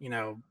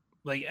 They'll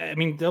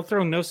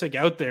throw Nosek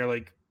out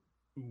there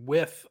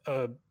with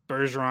a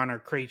Bergeron or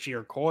Krejci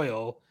or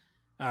Coyle,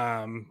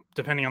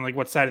 depending on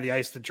what side of the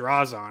ice the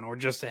draw's on, or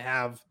just to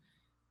have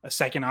a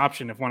second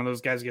option if one of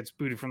those guys gets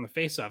booted from the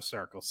faceoff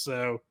circle.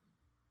 So,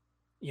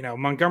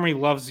 Montgomery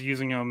loves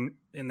using him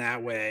in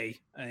that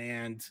way,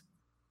 and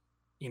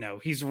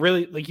he's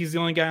really he's the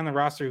only guy on the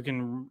roster who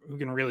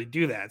can really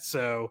do that.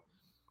 So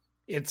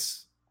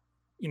it's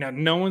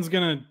no one's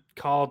gonna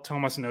call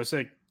Thomas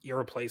Nosek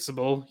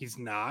irreplaceable. He's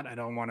not. I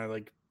don't want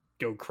to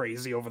go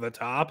crazy over the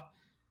top,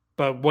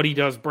 but what he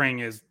does bring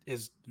is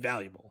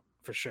valuable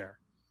for sure.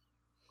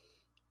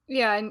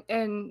 Yeah,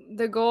 and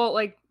the goal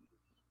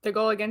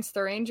against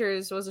the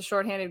Rangers was a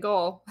shorthanded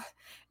goal,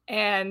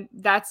 and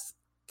that's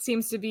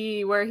seems to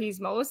be where he's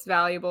most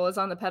valuable, is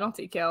on the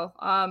penalty kill.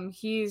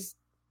 He's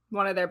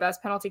one of their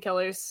best penalty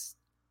killers.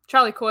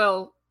 Charlie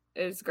Coyle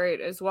is great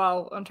as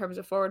well in terms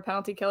of forward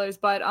penalty killers,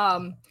 but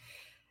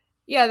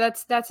yeah,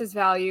 that's his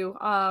value.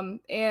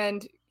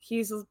 And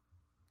he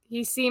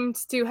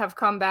seems to have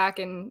come back,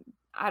 and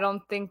I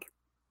don't think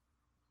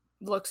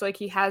looks like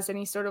he has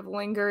any sort of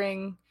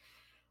lingering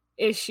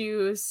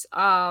issues.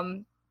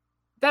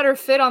 Better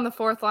fit on the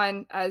fourth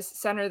line as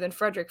center than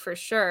Frederick for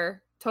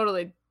sure.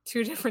 Totally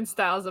 2 different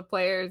styles of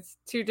players,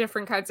 2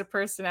 different kinds of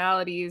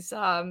personalities.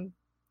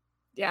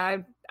 Yeah,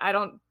 I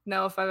don't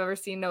know if I've ever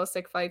seen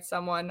Nosek fight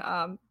someone.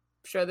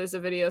 Sure there's a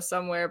video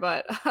somewhere,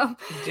 but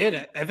he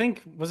did. I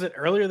think, was it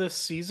earlier this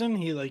season?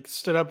 He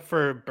stood up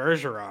for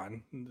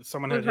Bergeron.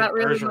 Someone had hit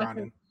really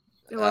Bergeron.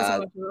 It wasn't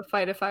much of a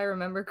fight, if I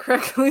remember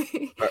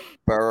correctly.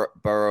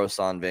 Burroughs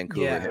on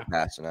Vancouver hit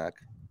Pasternak.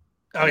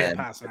 Oh yeah,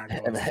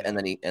 Pasternak. And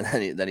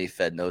then he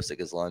fed Nosek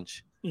his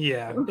lunch.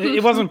 Yeah,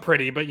 it wasn't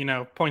pretty, but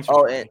points.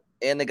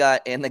 And the guy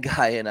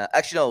in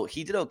actually no,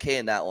 he did okay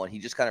in that one. He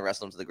just kind of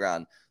wrestled him to the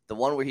ground. The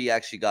one where he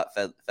actually got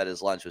fed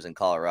his lunch was in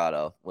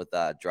Colorado with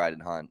Dryden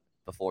Hunt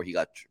before he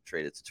got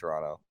traded to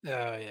Toronto. Oh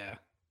yeah.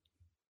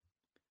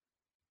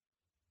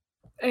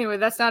 Anyway,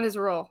 that's not his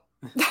role.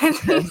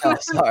 No,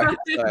 sorry,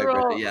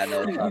 Bridget. Yeah,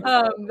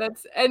 no.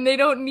 And they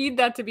don't need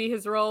that to be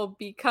his role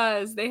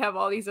because they have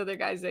all these other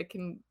guys that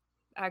can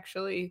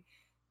actually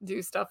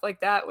do stuff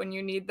like that when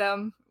you need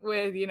them.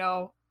 With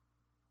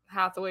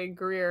Hathaway,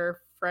 Greer,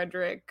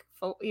 Frederick,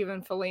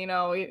 even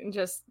Foligno, it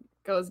just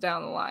goes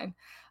down the line.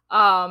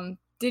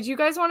 Did you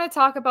guys want to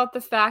talk about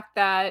the fact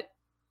that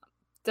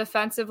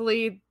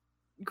defensively,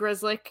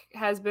 Grzelcyk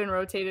has been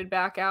rotated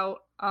back out,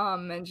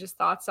 and just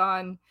thoughts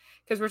on,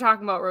 because we're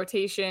talking about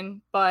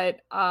rotation,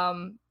 but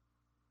Grzelcyk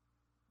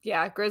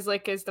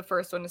is the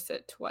first one to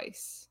sit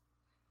twice.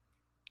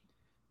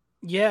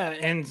 Yeah,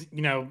 and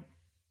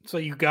so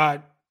you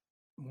got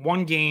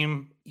one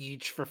game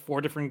each for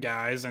 4 different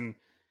guys, and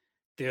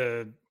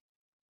the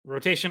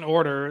rotation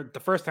order the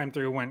first time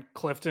through went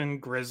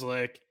Clifton,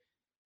 Grzelcyk,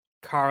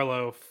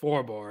 Carlo,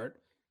 Forbort.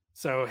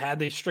 So had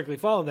they strictly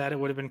followed that, it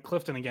would have been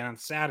Clifton again on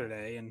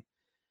Saturday. And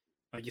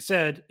like you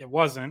said, it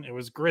wasn't. It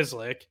was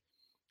Grzelcyk.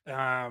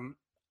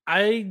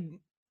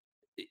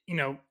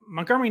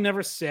 Montgomery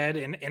never said,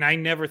 and I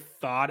never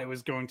thought it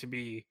was going to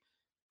be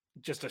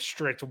just a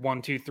strict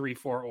 1, 2, 3,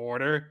 4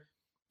 order.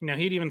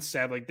 He'd even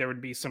said like there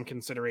would be some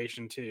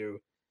consideration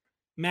to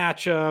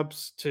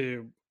matchups,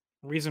 to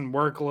reason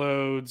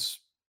workloads,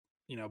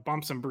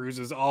 bumps and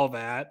bruises, all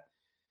that.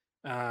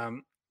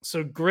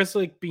 So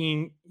Grzelcyk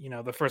being,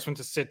 the first one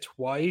to sit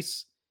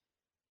twice,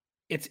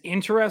 it's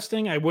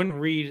interesting. I wouldn't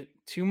read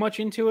too much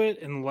into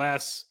it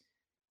unless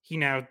he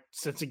now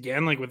sits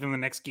again, like within the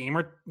next game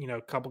or,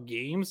 couple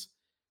games.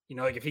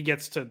 Like if he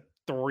gets to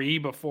 3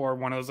 before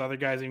one of those other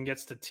guys even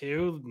gets to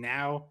 2,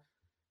 now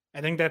I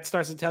think that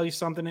starts to tell you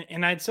something.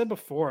 And I'd said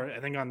before, I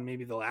think on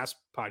maybe the last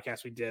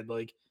podcast we did,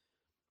 like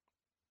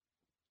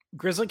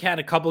Grzelcyk had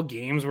a couple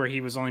games where he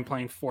was only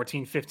playing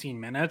 14, 15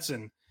 minutes,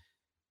 and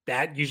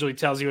that usually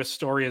tells you a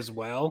story as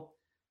well.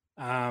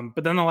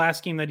 But then the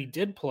last game that he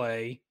did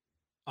play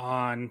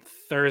on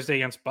Thursday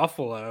against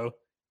Buffalo,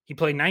 he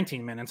played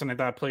 19 minutes, and I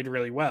thought played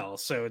really well.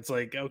 So it's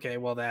like, okay,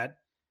 well that,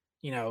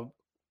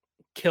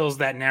 kills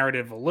that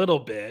narrative a little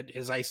bit.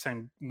 His ice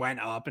time went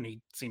up, and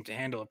he seemed to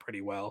handle it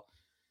pretty well.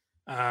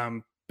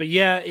 But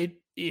yeah,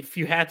 if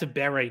you had to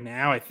bet right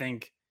now, I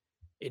think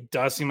it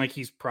does seem like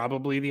he's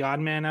probably the odd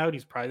man out.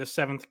 He's probably the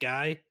 7th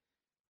guy.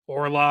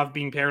 Orlov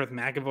being paired with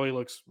McAvoy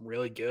looks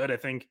really good. I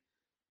think,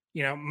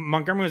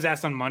 Montgomery was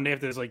asked on Monday if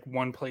there's like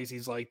one place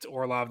he's liked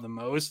Orlov the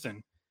most,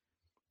 and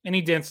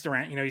he danced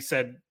around. He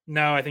said,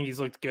 no, I think he's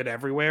looked good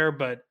everywhere.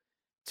 But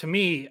to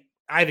me,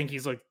 I think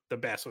he's looked the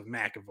best with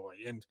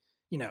McAvoy. And,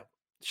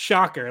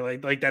 shocker,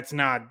 like that's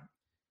not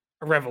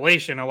a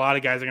revelation. A lot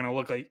of guys are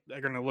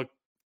going to look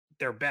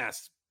their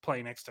best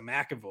playing next to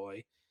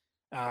McAvoy.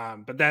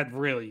 But that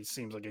really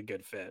seems like a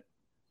good fit.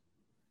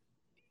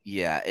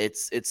 Yeah,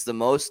 it's the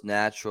most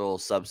natural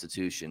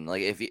substitution.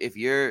 Like if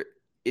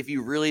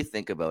you really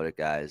think about it,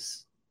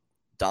 guys,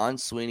 Don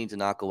Sweeney did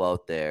not go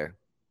out there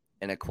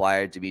and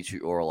acquire Dmitry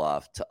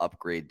Orlov to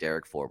upgrade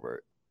Derek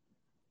Forbort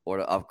or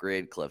to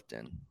upgrade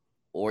Clifton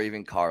or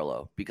even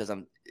Carlo, because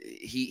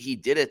he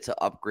did it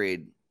to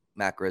upgrade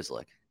Matt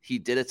Grzelcyk. He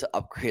did it to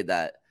upgrade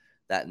that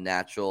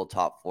natural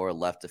top 4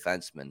 left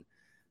defenseman.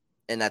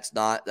 And that's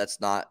not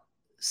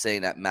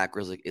saying that Matt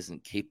Grzelcyk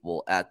isn't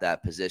capable at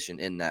that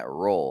position in that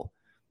role.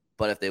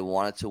 But if they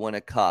wanted to win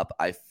a cup,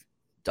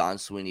 Don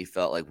Sweeney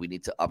felt like we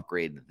need to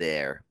upgrade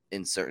there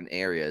in certain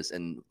areas,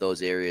 and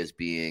those areas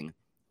being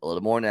a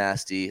little more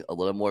nasty, a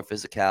little more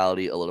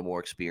physicality, a little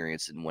more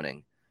experience in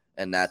winning.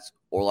 And that's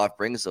Orlov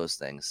brings those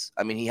things.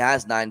 I mean, he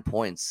has 9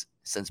 points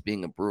since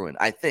being a Bruin.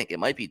 I think it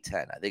might be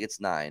 10. I think it's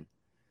 9.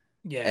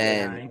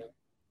 Yeah, 9.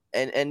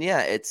 And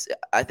yeah,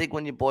 I think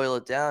when you boil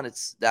it down,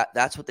 it's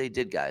that's what they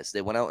did, guys.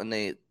 They went out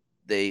and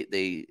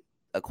they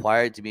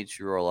acquired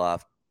Dmitry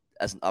Orlov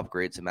as an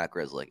upgrade to Matt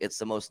Grzelcyk. It's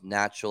the most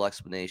natural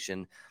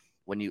explanation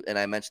and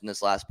I mentioned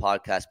this last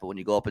podcast, but when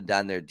you go up and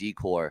down their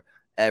decor,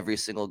 every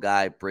single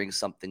guy brings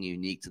something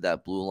unique to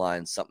that blue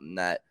line, something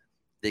that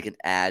they can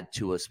add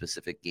to a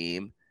specific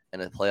game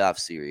in a playoff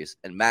series.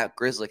 And Matt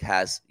Grzelcyk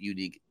has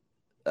unique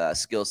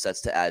skill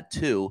sets to add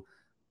to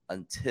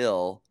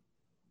until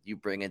you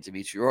bring in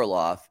Dmitry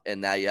Orlov,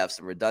 and now you have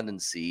some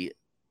redundancy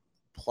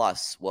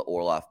plus what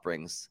Orlov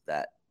brings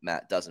that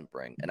Matt doesn't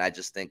bring. And I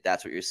just think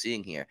that's what you're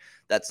seeing here.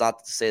 That's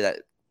not to say that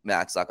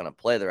Matt's not going to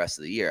play the rest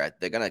of the year.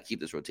 They're going to keep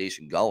this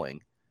rotation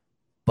going.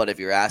 But if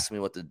you're asking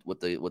me what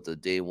the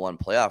day one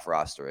playoff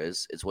roster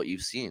is, it's what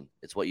you've seen.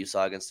 It's what you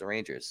saw against the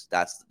Rangers.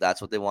 That's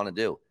what they want to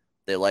do.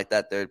 They like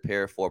that third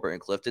pair, Forbort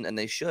and Clifton, and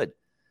they should.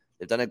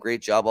 They've done a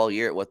great job all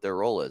year at what their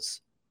role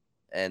is.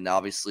 And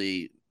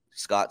obviously,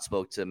 Scott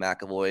spoke to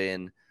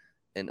McAvoy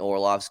and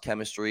Orlov's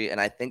chemistry, and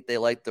I think they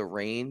like the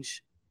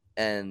range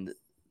and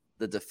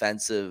the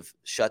defensive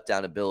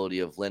shutdown ability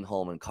of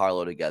Lindholm and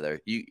Carlo together.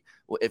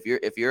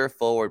 If you're a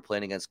forward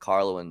playing against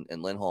Carlo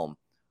and Lindholm,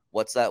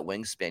 what's that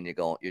wingspan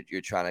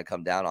you're trying to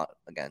come down on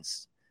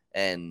against?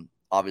 And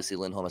obviously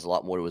Lindholm has a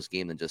lot more to his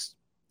game than just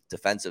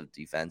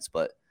defense,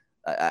 but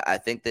I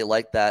think they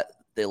like that.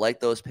 They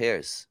like those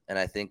pairs, and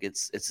I think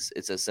it's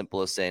as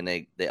simple as saying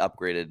they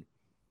upgraded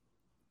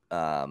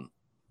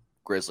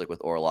Grzelcyk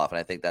with Orlov, and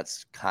I think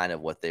that's kind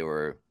of what they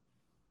were,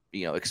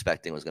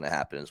 expecting was going to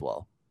happen as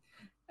well.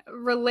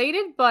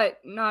 Related, but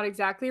not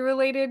exactly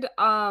related.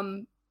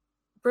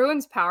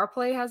 Bruins power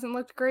play hasn't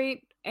looked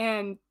great,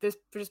 and this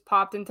just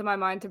popped into my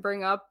mind to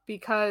bring up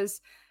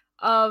because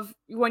of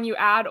when you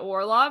add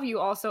Orlov, you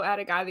also add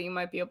a guy that you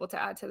might be able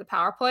to add to the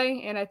power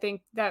play. And I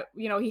think that,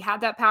 he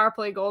had that power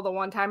play goal, the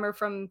one-timer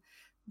from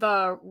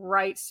the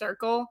right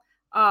circle.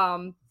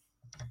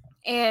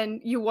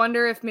 And you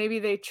wonder if maybe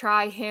they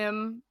try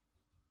him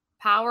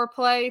power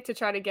play to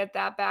try to get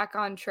that back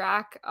on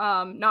track.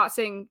 Not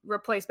saying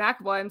replace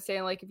McAvoy. I'm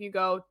saying like if you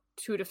go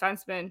 2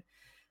 defensemen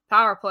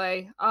power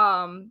play,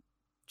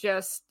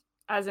 just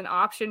as an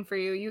option for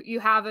you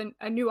have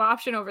a new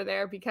option over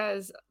there,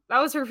 because that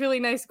was a really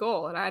nice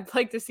goal, and I'd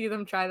like to see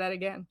them try that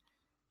again.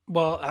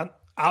 Well,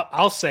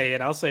 I'll say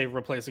it. I'll say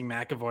replacing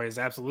McAvoy is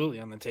absolutely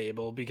on the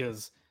table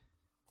because,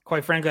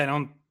 quite frankly, I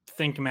don't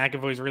think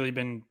McAvoy's really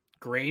been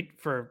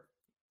great for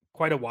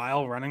quite a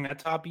while running that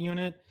top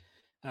unit.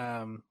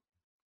 I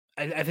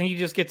think he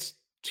just gets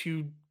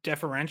too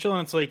deferential,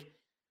 and it's like,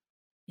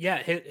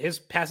 yeah, his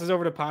passes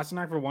over to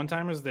Pasternak for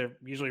one-timers, they're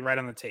usually right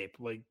on the tape.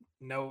 Like,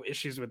 no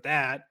issues with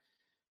that.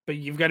 But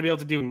you've got to be able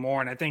to do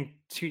more. And I think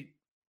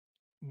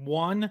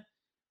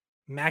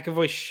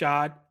McAvoy's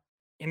shot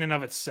in and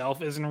of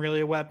itself isn't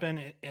really a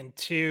weapon. And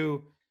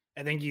 2,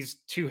 I think he's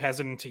too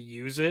hesitant to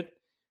use it.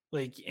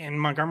 Like, and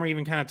Montgomery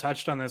even kind of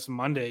touched on this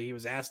Monday. He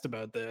was asked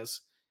about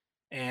this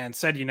and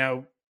said,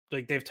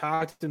 like they've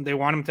talked and they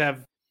want him to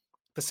have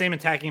the same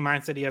attacking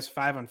mindset he has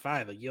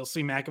 5-on-5. Like, you'll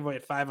see McAvoy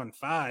at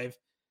 5-on-5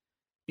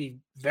 be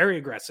very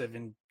aggressive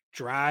and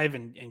drive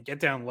and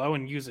get down low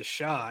and use a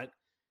shot.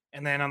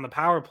 And then on the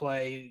power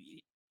play,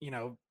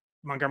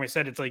 Montgomery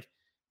said it's like,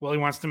 well, he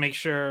wants to make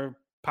sure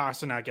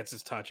Pasternak gets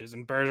his touches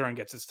and Bergeron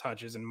gets his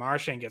touches and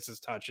Marchand gets his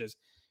touches.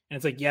 And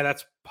it's like, yeah,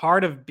 that's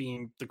part of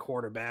being the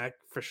quarterback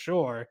for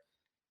sure.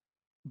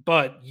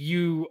 But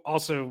you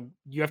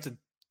have to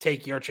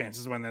take your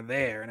chances when they're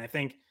there. And I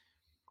think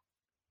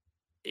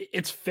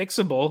it's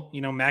fixable.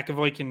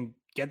 McAvoy can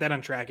get that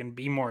on track and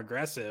be more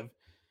aggressive.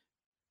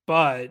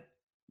 But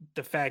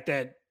the fact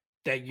that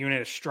that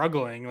unit is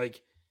struggling, like,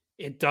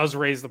 it does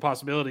raise the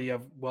possibility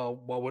of, well,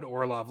 what would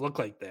Orlov look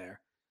like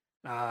there?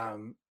 I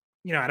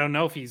don't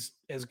know if he's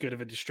as good of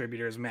a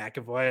distributor as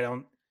McAvoy. I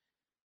don't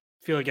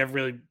feel like I've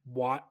really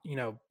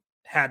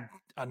had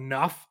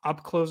enough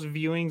up close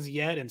viewings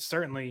yet, and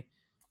certainly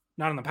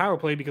not on the power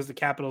play because the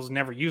Capitals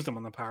never used them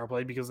on the power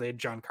play because they had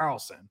John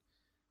Carlson.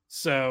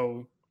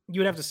 So you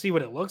would have to see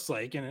what it looks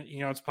like, and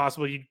it's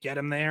possible you'd get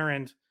him there,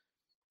 and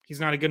he's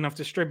not a good enough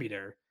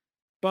distributor.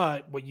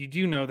 But what you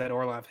do know that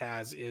Orlov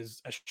has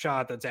is a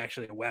shot that's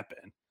actually a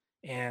weapon.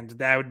 And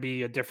that would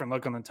be a different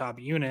look on the top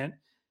unit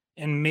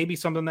and maybe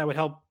something that would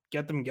help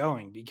get them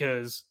going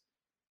because,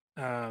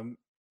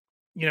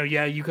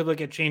 you could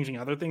look at changing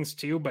other things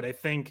too. But I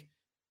think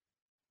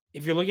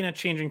if you're looking at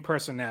changing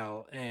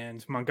personnel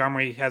and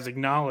Montgomery has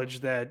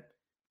acknowledged that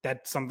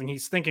that's something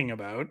he's thinking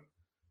about,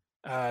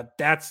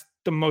 that's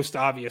the most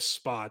obvious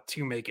spot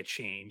to make a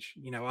change.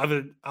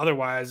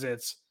 Otherwise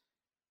it's,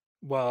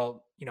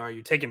 well, are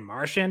you taking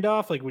Marchand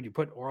off? Like, would you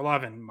put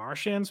Orlov in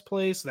Marchand's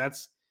place?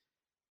 That's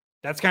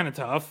kind of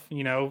tough.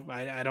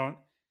 I don't,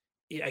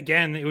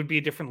 again, it would be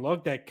a different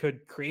look that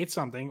could create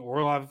something.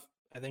 Orlov,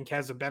 I think,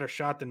 has a better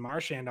shot than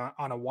Marchand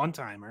on a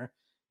one-timer,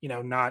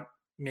 not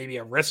maybe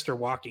a wrister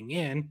walking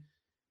in,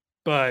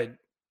 but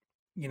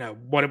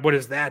what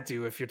does that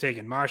do if you're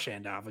taking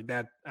Marchand off like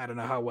that? I don't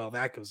know how well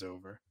that goes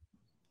over.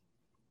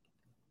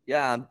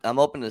 Yeah, I'm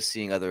open to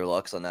seeing other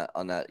looks on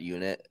that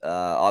unit.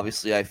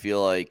 Obviously, I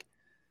feel like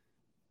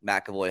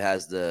McAvoy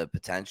has the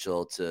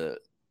potential to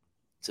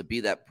be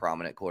that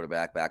prominent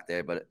quarterback back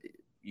there, but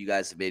you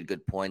guys have made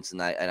good points,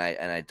 and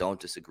I don't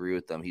disagree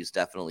with them. He's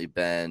definitely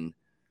been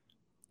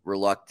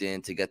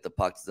reluctant to get the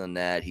puck to the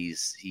net. He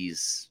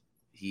is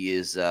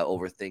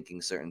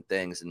overthinking certain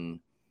things, and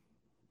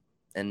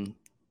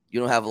you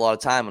don't have a lot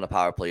of time on a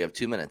power play. You have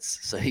 2 minutes,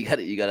 so you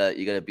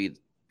gotta be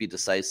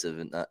decisive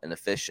and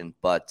efficient.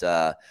 But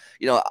I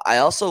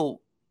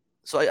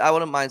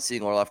wouldn't mind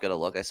seeing Orlov get a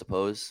look, I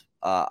suppose.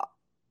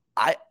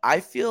 I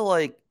feel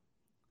like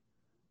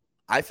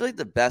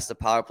the best the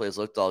power play has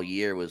looked all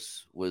year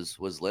was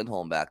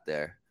Lindholm back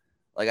there.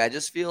 Like, I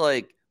just feel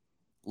like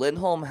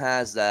Lindholm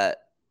has that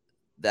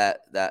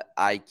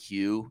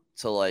IQ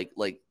to like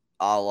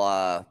a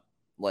la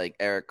like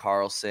Erik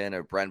Karlsson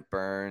or Brent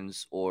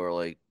Burns or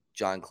like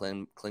John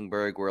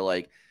Klingberg, where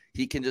like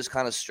he can just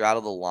kind of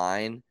straddle the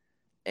line,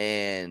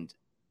 and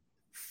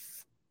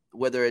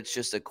whether it's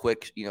just a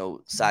quick,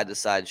 side to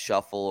side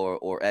shuffle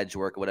or edge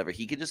work or whatever,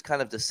 he can just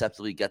kind of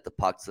deceptively get the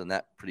puck to the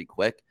net pretty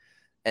quick,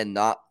 and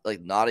not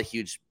a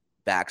huge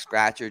back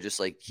scratcher. Just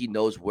like he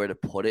knows where to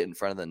put it in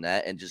front of the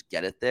net and just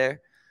get it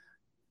there.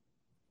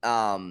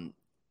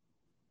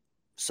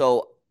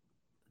 So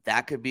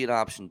that could be an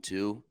option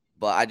too.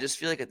 But I just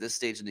feel like at this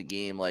stage in the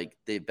game, like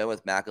they've been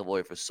with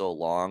McAvoy for so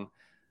long,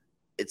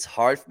 it's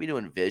hard for me to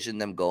envision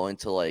them going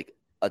to like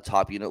a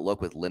top unit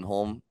look with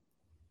Lindholm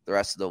the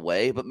rest of the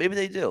way. But maybe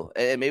they do,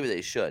 and maybe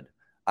they should.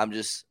 I'm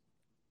just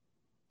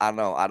I don't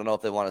know. I don't know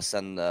if they want to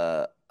send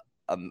a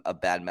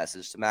bad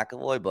message to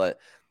McAvoy, but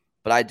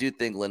I do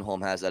think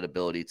Lindholm has that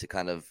ability to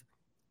kind of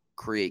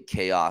create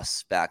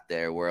chaos back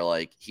there where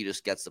like he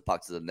just gets the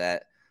puck to the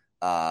net,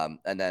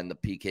 and then the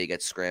PK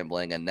gets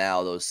scrambling, and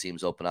now those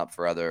seams open up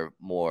for other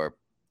more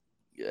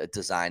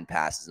design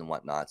passes and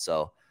whatnot.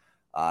 So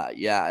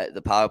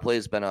the power play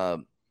has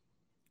been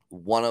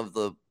one of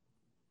the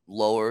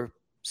lower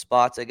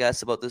spots, I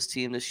guess, about this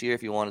team this year.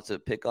 If you wanted to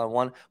pick on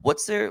one,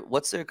 what's their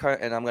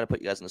current? And I'm going to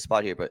put you guys in the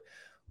spot here, but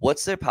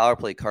what's their power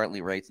play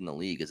currently ranked in the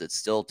league? Is it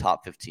still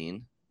top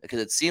 15? Because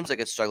it seems like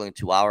it's struggling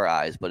to our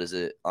eyes, but is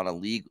it on a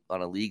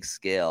league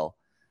scale?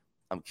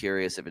 I'm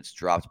curious if it's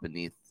dropped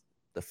beneath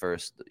the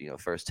first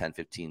 10,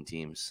 15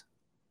 teams.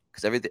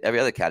 Because every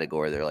other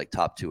category, they're like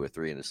top 2 or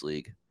 3 in this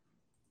league.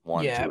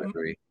 1, 2, or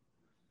 3.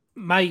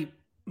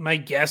 My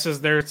guess is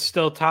they're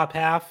still top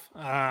half.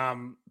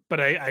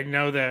 But I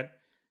know that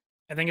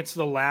I think it's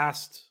the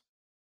last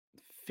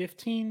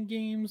 15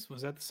 games.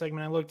 Was that the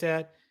segment I looked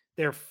at?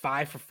 They're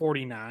 5 for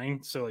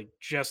 49, so like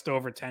just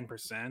over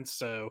 10%.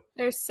 So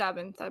they're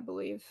 7th, I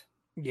believe.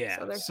 Yeah.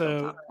 So they're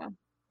still top half.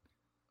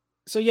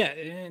 So yeah,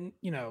 and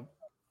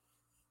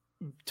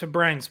to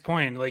Brian's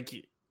point, like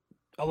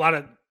a lot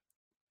of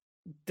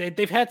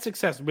they've had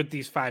success with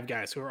these 5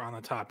 guys who are on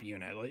the top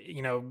unit. Like,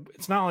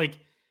 it's not like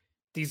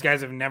these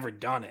guys have never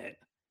done it.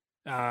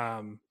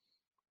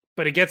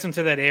 But it gets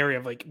into that area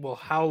of like, well,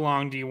 how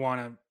long do you want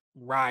to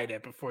ride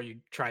it before you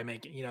try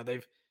making,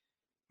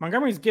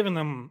 Montgomery's given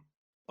them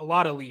a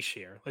lot of leash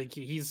here. Like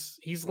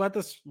he's let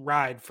this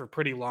ride for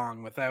pretty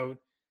long without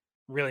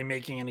really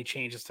making any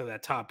changes to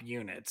that top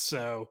unit.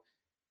 So,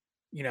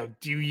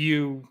 do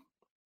you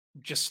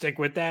just stick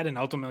with that and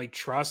ultimately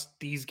trust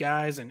these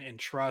guys and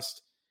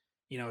trust,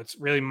 it's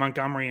really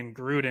Montgomery and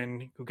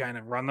Gruden who kind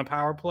of run the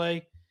power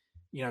play,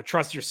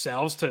 trust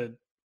yourselves to,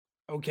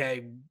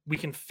 okay, we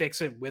can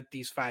fix it with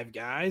these 5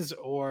 guys,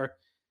 or,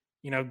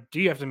 do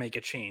you have to make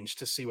a change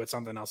to see what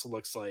something else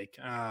looks like?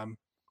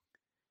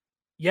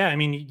 Yeah, I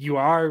mean, you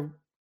are,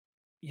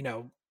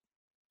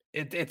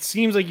 it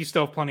seems like you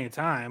still have plenty of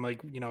time,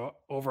 like,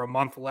 over a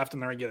month left in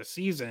the regular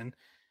season.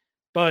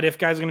 But if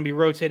guys are going to be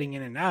rotating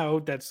in and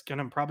out, that's going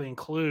to probably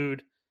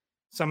include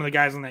some of the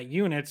guys in that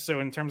unit.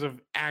 So in terms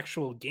of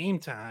actual game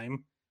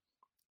time,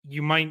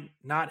 you might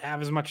not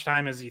have as much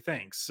time as you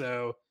think.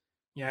 So,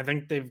 I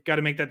think they've got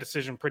to make that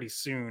decision pretty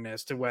soon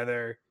as to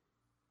whether,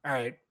 all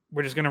right,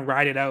 we're just going to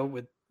ride it out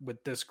with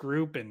this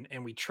group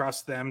and we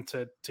trust them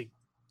to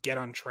get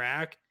on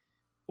track,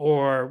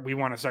 or we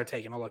want to start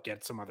taking a look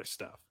at some other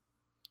stuff.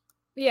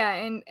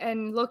 Yeah,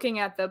 and looking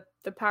at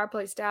the power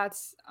play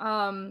stats,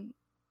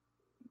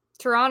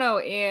 Toronto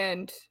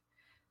and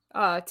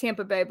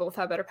Tampa Bay both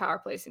have better power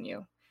plays than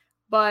you.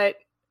 But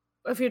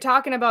if you're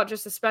talking about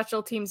just a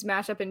special teams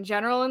matchup in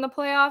general in the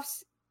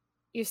playoffs,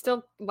 you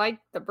still like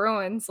the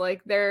Bruins.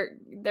 Like their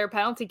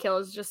penalty kill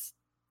is just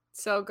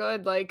so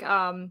good. Like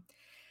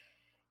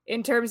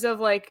in terms of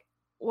like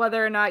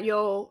whether or not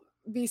you'll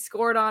be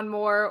scored on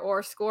more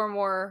or score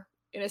more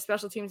in a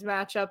special teams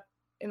matchup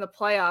in the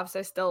playoffs,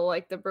 I still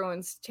like the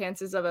Bruins'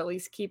 chances of at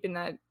least keeping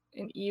that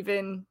an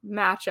even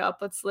matchup.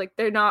 It's like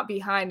they're not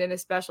behind in a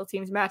special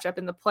teams matchup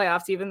in the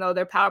playoffs, even though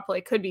their power play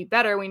could be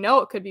better. We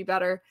know it could be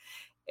better.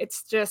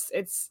 It's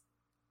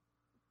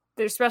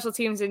their special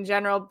teams in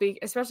general,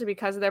 especially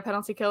because of their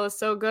penalty kill is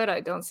so good. I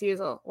don't see as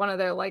one of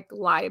their like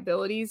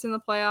liabilities in the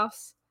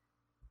playoffs.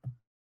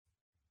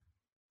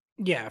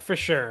 Yeah, for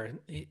sure.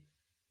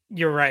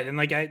 You're right. And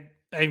like I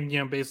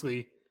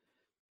basically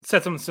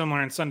said something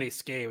similar in Sunday's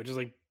skate, which is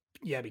like,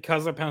 yeah,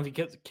 because their penalty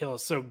kill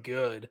is so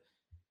good,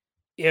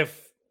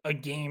 if a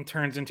game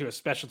turns into a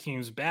special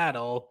teams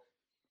battle,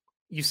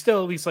 you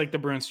still at least like the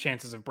Bruins'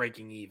 chances of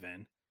breaking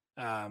even,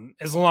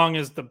 as long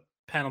as the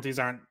penalties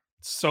aren't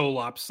so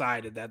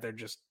lopsided that they're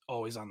just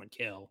always on the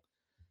kill.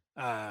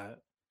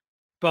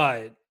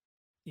 But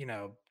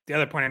the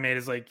other point I made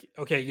is like,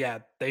 okay, yeah,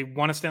 they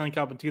won a Stanley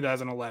Cup in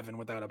 2011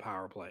 without a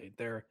power play.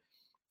 Their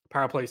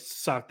power play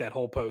sucked that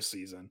whole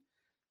postseason,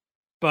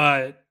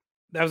 but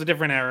that was a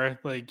different era.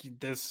 Like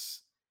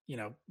this,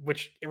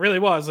 which it really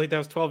was. Like that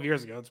was 12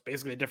 years ago. It's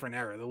basically a different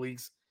era. The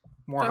league's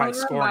more high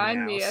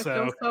scoring now. Me. I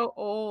feel so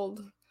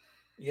old.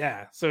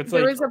 Yeah. So it's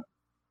there like was a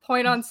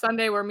point on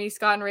Sunday where me,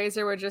 Scott, and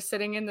Razor were just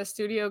sitting in the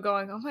studio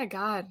going, "Oh my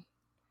God,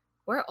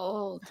 we're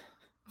old."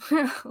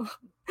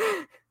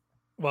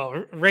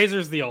 Well,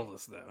 Razor's the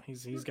oldest though.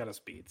 He's got a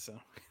speed, so.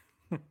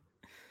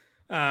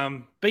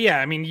 But yeah,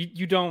 I mean,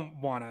 you don't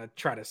want to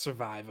try to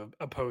survive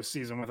a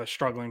postseason with a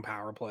struggling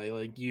power play.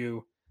 Like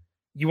you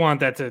want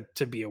that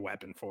to be a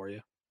weapon for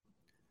you.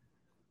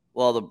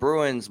 Well, the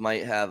Bruins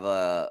might have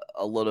a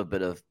little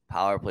bit of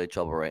power play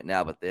trouble right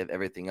now, but they have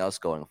everything else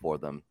going for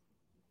them.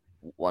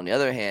 On the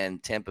other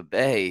hand, Tampa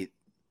Bay,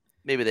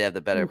 maybe they have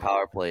the better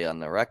power play on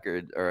the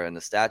record or in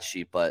the stat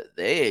sheet, but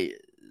they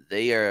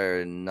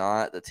are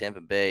not the Tampa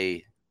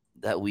Bay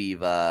that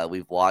we've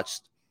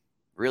watched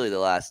really the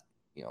last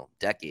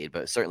decade,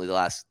 but certainly the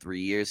last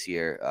 3 years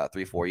here,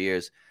 3-4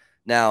 years.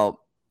 Now,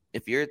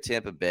 if you're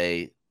Tampa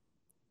Bay,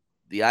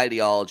 the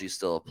ideology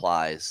still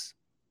applies.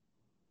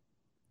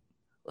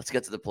 let's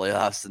get to the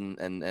playoffs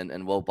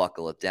and we'll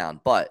buckle it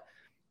down. But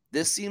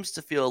this seems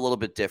to feel a little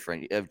bit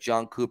different. You have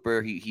John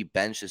Cooper, he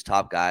benched his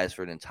top guys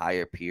for an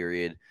entire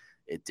period.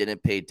 It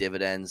didn't pay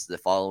dividends. The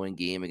following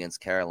game against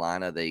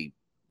Carolina, they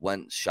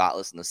went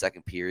shotless in the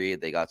second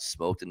period. They got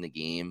smoked in the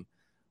game.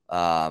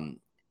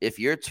 If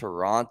you're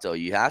Toronto,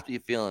 you have to be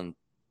feeling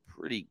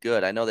pretty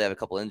good. I know they have a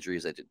couple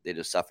injuries that they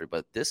just suffered,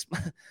 but this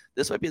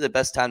might be the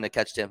best time to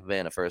catch Tampa Bay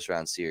in a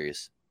first-round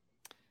series.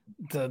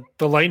 The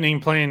Lightning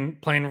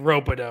playing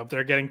rope-a-dope.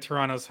 They're getting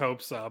Toronto's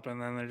hopes up,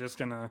 and then they're just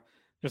gonna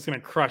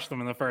crush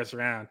them in the first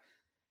round.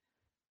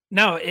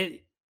 No,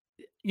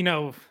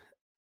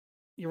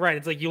 you're right.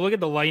 It's like you look at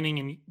the Lightning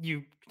and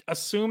you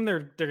assume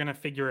they're gonna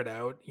figure it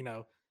out.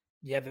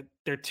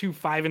 They're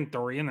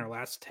 2-5-3 in their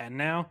last 10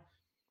 now.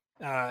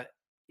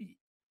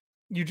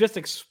 You just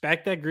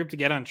expect that group to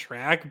get on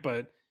track,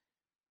 but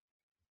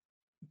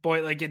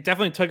boy, like it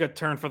definitely took a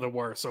turn for the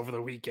worse over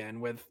the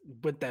weekend with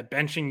that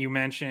benching you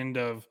mentioned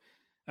of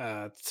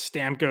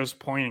Stamkos,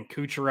 Point, and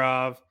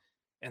Kucherov,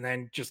 and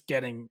then just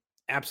getting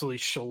absolutely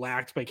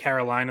shellacked by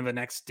Carolina the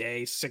next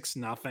day,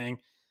 6-0.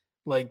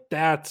 Like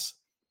that's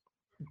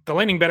the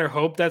Lightning better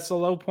hope that's the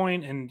low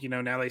point, and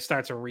now they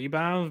start to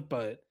rebound.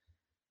 But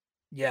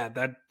yeah,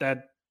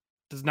 that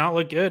does not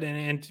look good,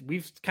 and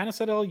we've kind of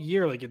said all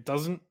year like it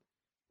doesn't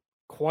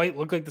quite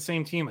look like the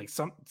same team. Like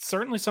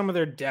certainly some of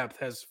their depth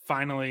has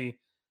finally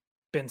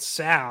been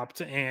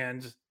sapped,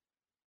 and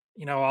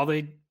all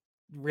they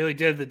really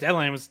did at the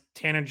deadline was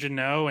Tanner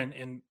Jeannot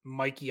and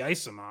Mikey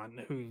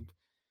Isamont, who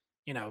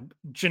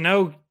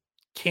Jeannot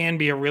can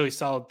be a really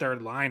solid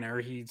third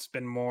liner. He's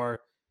been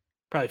more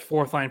probably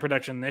fourth line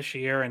production this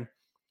year, and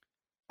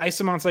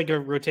Isamont's like a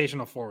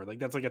rotational forward. Like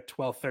that's like a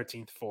 12th,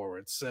 13th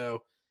forward.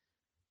 So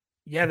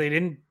yeah, they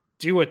didn't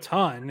do a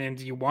ton, and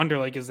you wonder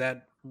like, is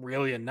that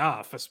really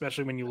enough?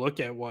 Especially when you look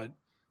at what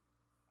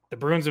the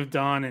Bruins have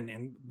done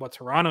and what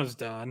Toronto's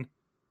done.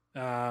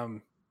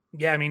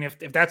 Yeah, I mean, if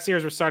that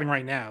series were starting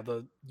right now,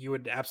 you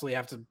would absolutely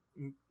have to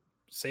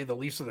say the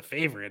Leafs are the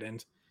favorite.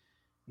 And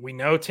we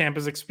know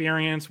Tampa's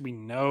experience. We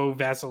know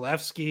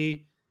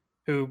Vasilevsky,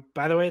 who,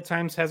 by the way, at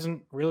times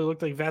hasn't really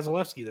looked like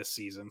Vasilevsky this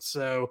season.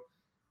 So,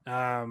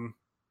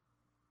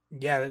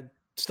 yeah,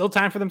 still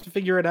time for them to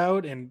figure it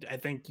out. And I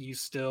think you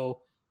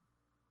still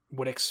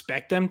would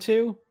expect them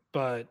to,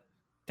 but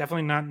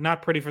definitely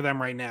not pretty for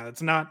them right now.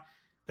 That's not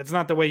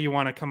the way you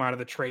want to come out of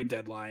the trade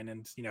deadline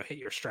and, hit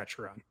your stretch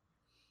run.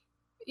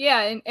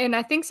 Yeah. And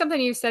I think something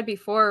you said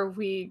before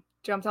we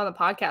jumped on the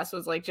podcast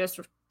was like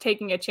just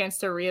taking a chance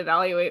to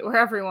reevaluate where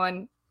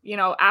everyone,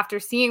 after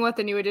seeing what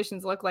the new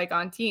additions look like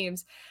on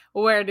teams,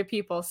 where do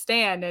people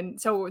stand? And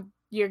so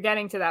you're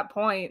getting to that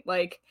point.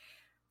 Like,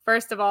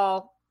 first of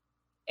all,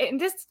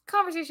 and this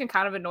conversation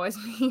kind of annoys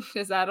me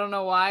because I don't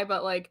know why,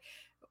 but like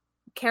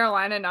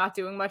Carolina not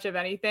doing much of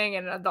anything.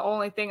 And the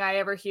only thing I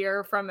ever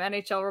hear from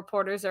NHL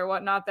reporters or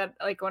whatnot that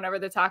like whenever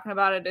they're talking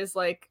about it is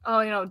like,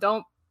 oh,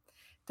 don't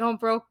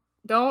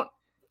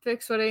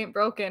fix what ain't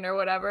broken or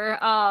whatever.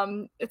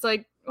 It's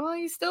like, well,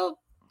 you still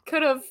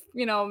could have,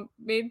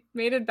 made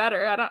it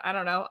better. I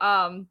don't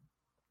know.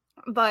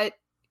 But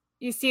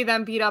you see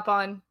them beat up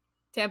on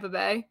Tampa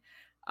Bay.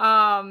 We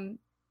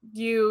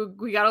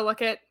got to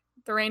look at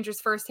the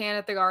Rangers firsthand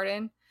at the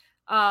Garden.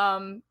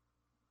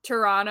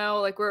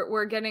 Toronto, like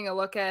we're getting a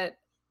look at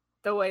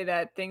the way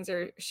that things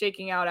are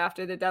shaking out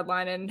after the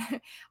deadline. And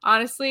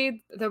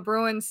honestly, the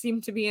Bruins seem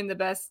to be in the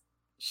best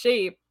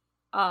shape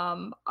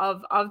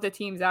of the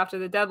teams after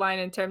the deadline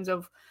in terms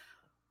of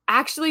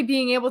actually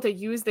being able to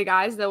use the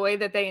guys the way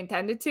that they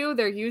intended to.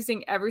 They're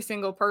using every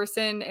single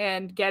person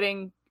and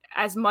getting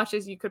as much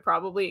as you could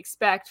probably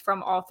expect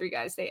from all three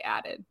guys they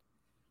added.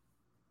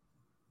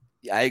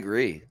 Yeah, I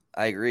agree.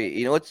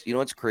 You know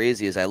what's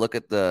crazy is I look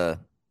at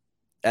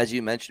as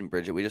you mentioned,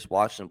 Bridget, we just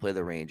watched them play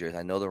the Rangers.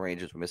 I know the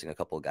Rangers were missing a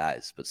couple of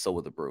guys, but so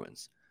were the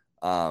Bruins.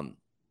 Saw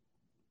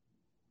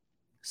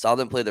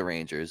them play the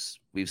Rangers.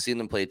 We've seen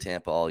them play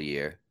Tampa all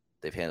year.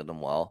 They've handled them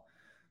well.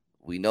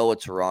 We know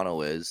what Toronto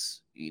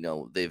is.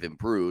 They've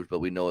improved, but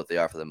we know what they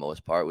are for the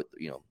most part.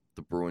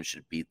 The Bruins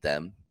should beat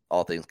them,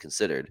 all things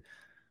considered.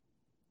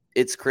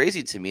 It's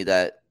crazy to me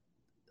that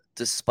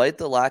despite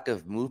the lack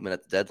of movement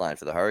at the deadline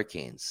for the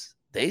Hurricanes,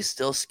 they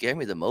still scare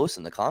me the most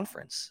in the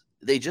conference.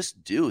 They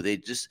just do. They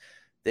just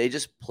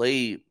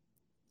play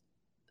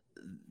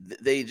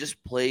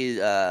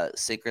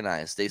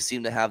synchronized. They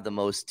seem to have the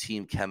most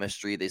team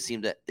chemistry. They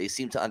seem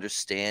to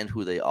understand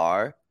who they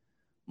are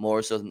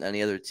more so than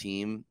any other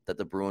team that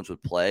the Bruins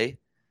would play.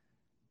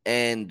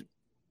 And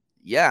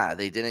yeah,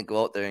 they didn't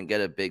go out there and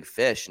get a big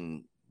fish,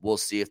 and we'll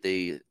see if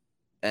they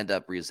end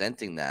up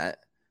resenting that.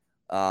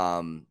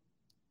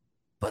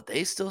 But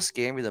they still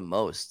scare me the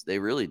most. They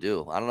really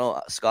do. I don't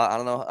know, Scott. I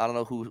don't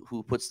know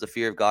who puts the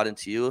fear of God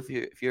into you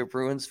if you're a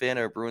Bruins fan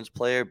or a Bruins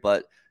player.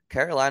 But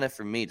Carolina,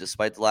 for me,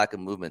 despite the lack of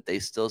movement, they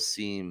still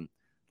seem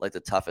like the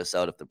toughest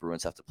out if the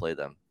Bruins have to play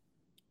them.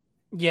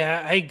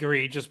 Yeah, I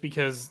agree. Just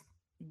because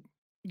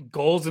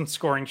goals and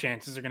scoring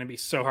chances are going to be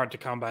so hard to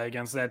come by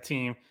against that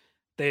team.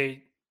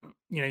 You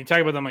talk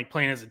about them like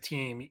playing as a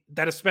team.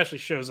 That especially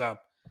shows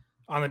up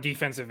on the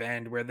defensive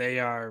end where they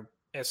are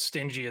as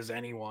stingy as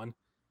anyone.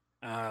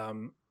 That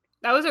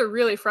was a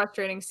really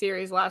frustrating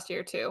series last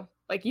year too.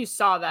 Like you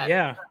saw that.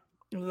 Yeah.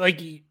 Like,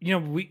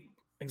 we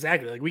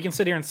can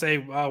sit here and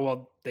say, oh,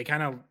 well, they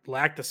kind of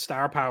lack the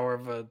star power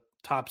of a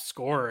top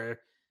scorer,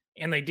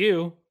 and they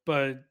do,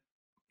 but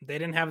they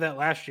didn't have that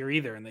last year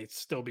either, and they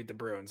still beat the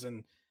Bruins.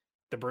 And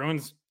the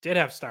Bruins did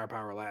have star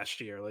power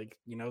last year. Like,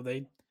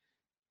 they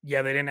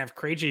didn't have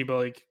Krejci, but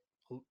like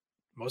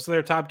most of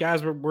their top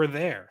guys were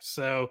there.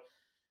 So,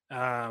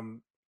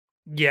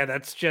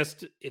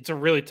 it's a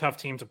really tough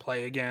team to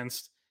play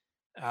against.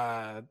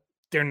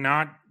 They're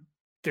not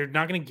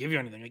going to give you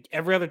anything. Like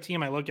every other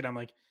team I look at, I'm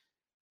like,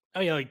 oh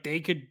yeah, like they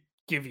could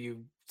give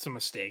you some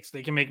mistakes.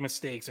 They can make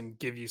mistakes and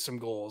give you some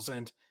goals.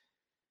 And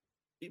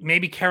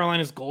maybe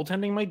Carolina's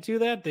goaltending might do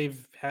that.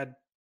 They've had,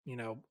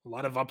 a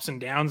lot of ups and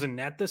downs in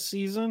net this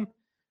season,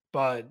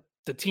 but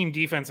the team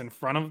defense in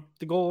front of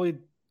the goalie,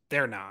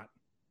 they're not.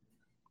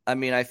 I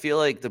mean, I feel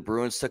like the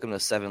Bruins took them to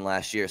 7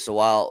 last year. So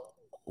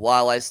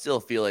while I still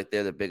feel like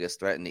they're the biggest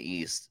threat in the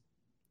East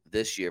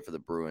this year for the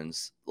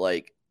Bruins,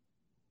 like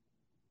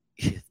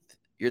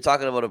you're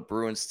talking about a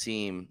Bruins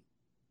team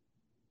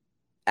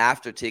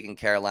after taking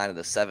Carolina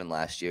to 7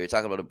 last year. You're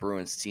talking about a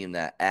Bruins team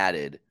that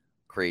added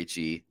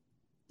Krejci,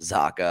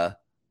 Zacha,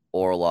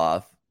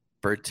 Orlov,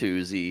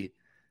 Bertuzzi,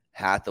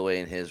 Hathaway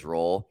in his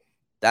role.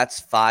 That's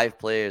 5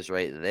 players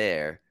right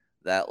there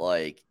that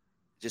like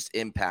just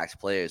impacts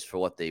players for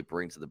what they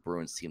bring to the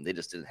Bruins team. They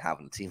just didn't have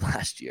on the team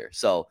last year.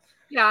 So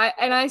yeah,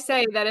 and I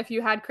say that if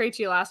you had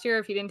Krejci last year,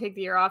 if you didn't take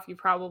the year off, you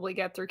probably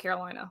get through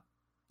Carolina.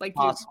 Like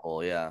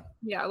possible, yeah.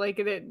 Yeah, like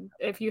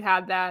if you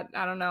had that,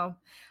 I don't know.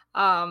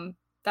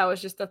 That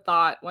was just a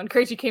thought. When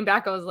Krejci came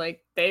back, I was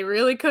like, they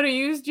really could have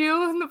used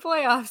you in the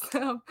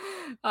playoffs.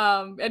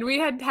 And we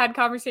had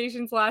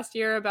conversations last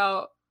year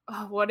about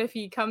what if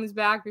he comes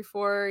back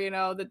before,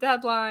 the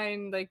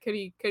deadline? Like, could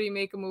he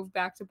make a move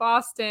back to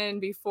Boston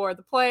before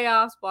the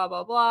playoffs? Blah,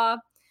 blah, blah.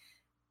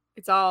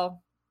 It's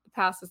all the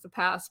past is the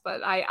past.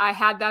 But I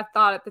had that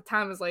thought at the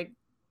time. Was like,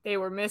 they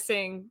were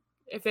missing.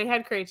 If they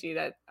had Krejci,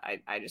 that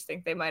I just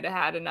think they might have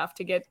had enough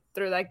to get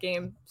through that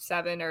game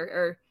 7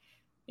 or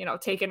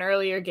take an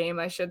earlier game,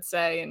 I should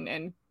say,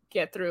 and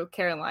get through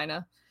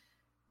Carolina.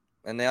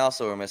 And they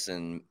also were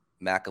missing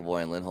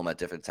McAvoy and Lindholm at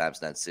different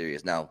times in that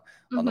series. Now,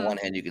 on the one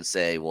hand, you can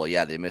say, well,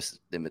 yeah, they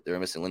were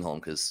missing Lindholm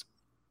because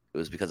it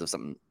was because of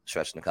something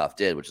Svechnikov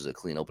did, which is a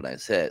clean open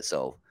ice hit.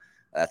 So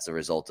that's the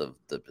result of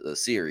the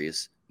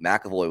series.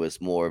 McAvoy was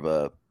more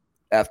of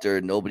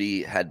after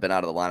nobody had been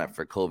out of the lineup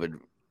for COVID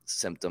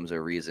symptoms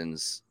or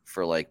reasons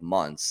for like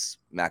months,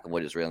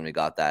 McAvoy just randomly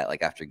got that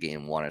like after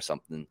game 1 or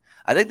something.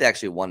 I think they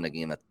actually won the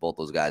game that both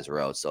those guys were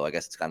out, so I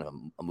guess it's kind of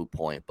a moot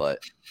point. But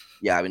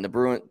yeah, I mean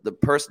the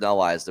personnel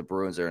wise, the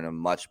Bruins are in a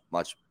much,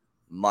 much,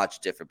 much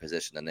different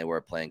position than they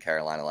were playing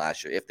Carolina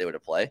last year if they were to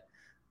play.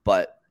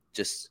 But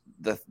just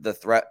the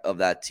threat of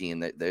that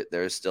team,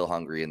 they're still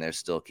hungry and they're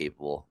still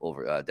capable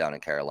over down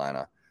in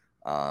Carolina.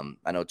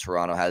 I know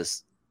Toronto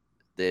has.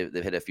 They've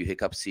hit a few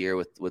hiccups here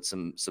with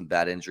some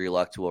bad injury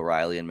luck to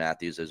O'Reilly and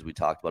Matthews, as we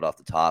talked about off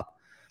the top.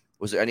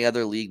 Was there any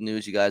other league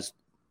news you guys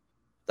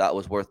thought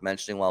was worth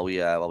mentioning while we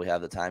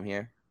have the time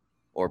here,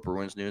 or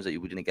Bruins news that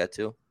we didn't get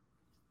to?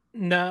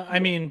 No, I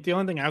mean the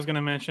only thing I was going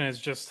to mention is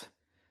just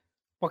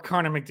what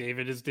Connor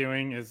McDavid is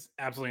doing is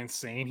absolutely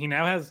insane. He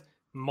now has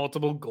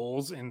multiple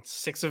goals in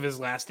 6 of his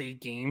last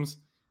 8 games,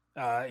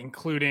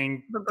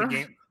 including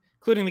the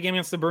game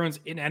against the Bruins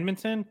in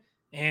Edmonton.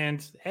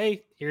 And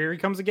hey, here he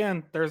comes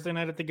again Thursday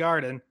night at the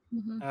Garden.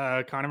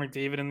 Connor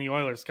McDavid and the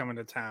Oilers coming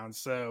to town.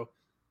 So,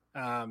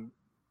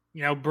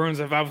 Bruins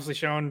have obviously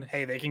shown,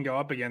 hey, they can go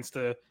up against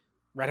a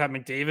red hot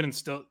McDavid and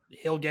still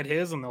he'll get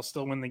his and they'll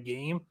still win the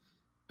game.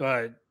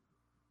 But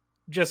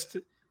just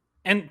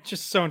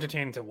so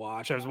entertaining to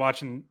watch. I was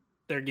watching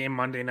their game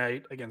Monday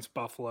night against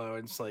Buffalo.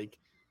 And it's like,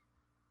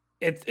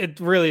 it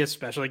really is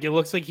special. Like it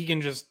looks like he can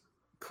just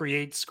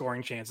create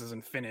scoring chances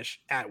and finish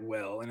at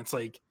will. And it's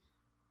like,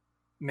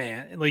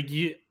 man, like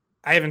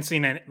I haven't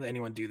seen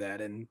anyone do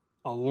that in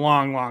a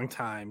long, long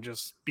time.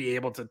 Just be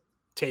able to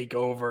take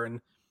over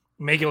and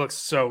make it look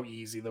so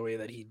easy the way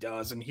that he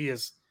does. And he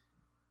is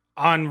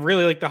on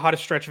really like the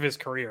hottest stretch of his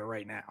career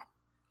right now,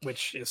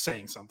 which is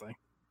saying something.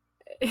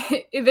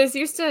 This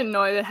used to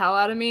annoy the hell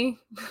out of me.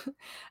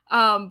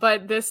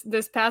 But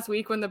this past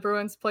week when the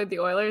Bruins played the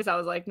Oilers, I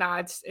was like,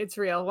 nah, it's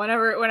real.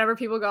 Whenever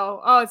people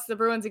go, oh, it's the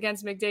Bruins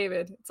against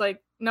McDavid. It's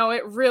like, no,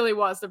 it really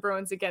was the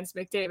Bruins against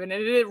McDavid. And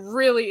it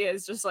really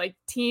is just like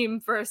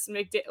team versus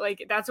McDavid.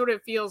 Like that's what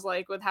it feels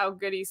like with how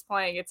good he's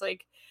playing. It's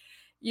like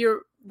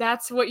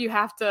that's what you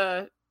have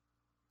to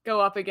go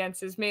up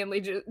against is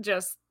mainly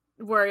just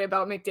worry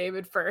about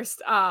McDavid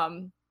first.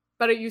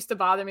 But it used to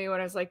bother me when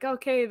I was like,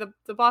 okay,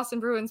 the Boston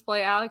Bruins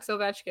play Alex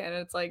Ovechkin. And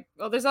it's like,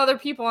 well, there's other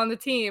people on the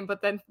team.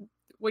 But then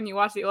when you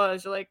watch the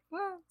Oilers, you're like,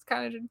 well, it's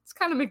kind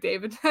of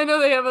McDavid. I know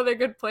they have other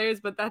good players,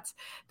 but that's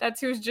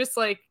who's just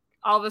like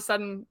all of a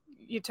sudden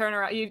you turn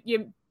around,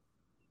 you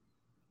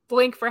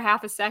blink for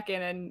half a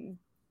second and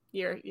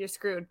you're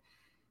screwed.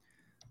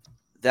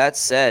 That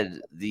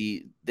said,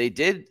 they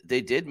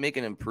did make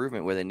an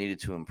improvement where they needed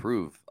to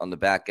improve on the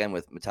back end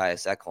with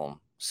Matthias Ekholm.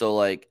 So,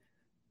 like,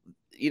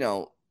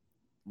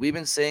 we've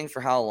been saying for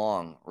how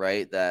long,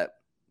 right, that,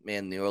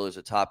 man, the Oilers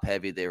are top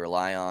heavy. They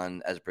rely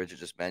on, as Bridget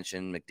just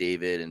mentioned,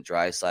 McDavid and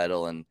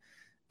Draisaitl,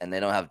 and they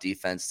don't have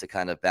defense to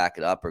kind of back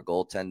it up or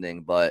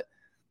goaltending. But,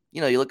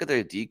 you look at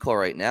their decor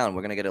right now, and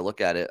we're going to get a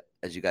look at it,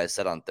 as you guys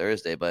said, on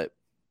Thursday. But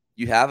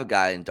you have a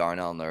guy in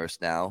Darnell Nurse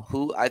now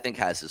who I think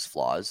has his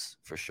flaws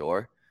for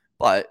sure.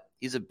 But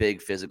he's a big,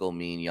 physical,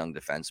 mean, younger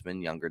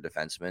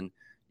defenseman.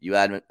 You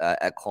add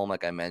Ekholm,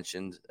 like I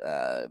mentioned,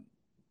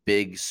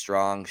 big,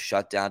 strong,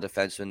 shutdown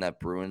defenseman that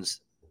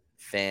Bruins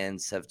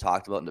fans have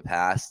talked about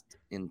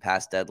in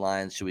past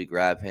deadlines. Should we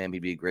grab him? He'd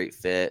be a great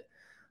fit,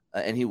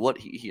 and he would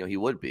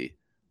be.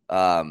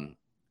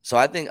 So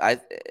I think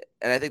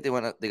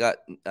they got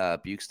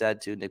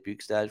Bukestad too, Nick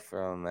Bukestad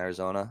from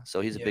Arizona.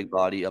 So he's a big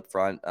body up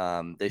front.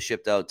 They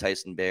shipped out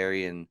Tyson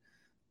Barrie and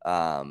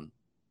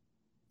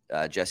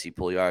Jesse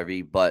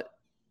Puljujarvi, but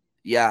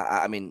yeah,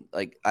 I mean,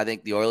 like, I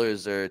think the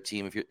Oilers are a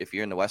team. If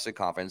you're in the Western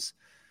Conference,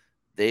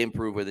 they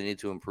improve where they need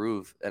to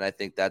improve, and I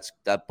think that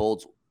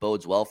bodes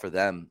well for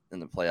them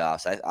in the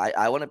playoffs.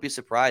 I wouldn't be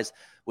surprised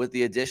with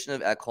the addition of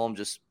Ekholm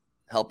just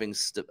helping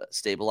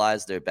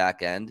stabilize their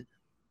back end,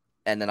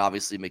 and then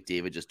obviously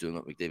McDavid just doing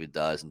what McDavid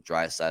does, and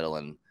Draisaitl,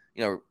 and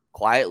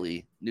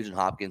quietly Nugent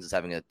Hopkins is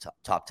having a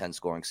top 10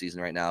 scoring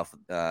season right now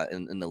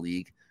in the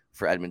league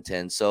for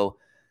Edmonton. So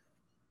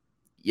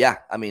yeah,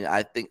 I mean,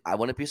 I think I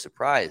wouldn't be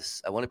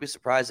surprised. I wouldn't be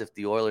surprised if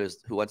the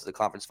Oilers, who went to the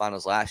conference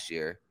finals last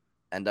year,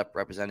 end up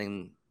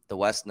representing the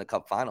West in the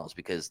Cup Finals,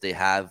 because they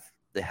have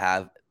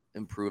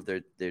improved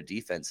their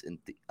defense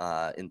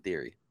in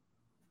theory.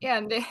 Yeah,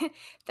 and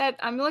that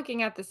I'm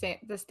looking at the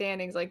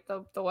standings, like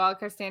the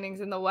wildcard standings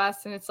in the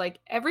West, and it's like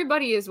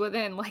everybody is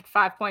within like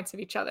 5 points of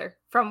each other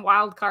from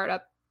wild card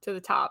up to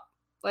the top.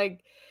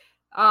 Like,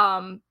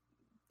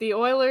 the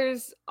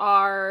Oilers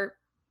are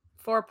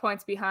 4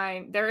 points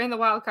behind. They're in the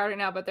wild card right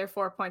now, but they're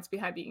 4 points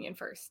behind being in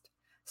first.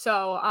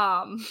 So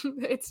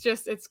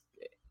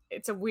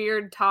it's a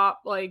weird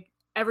top. Like,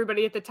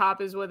 everybody at the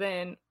top is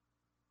within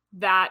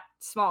that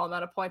small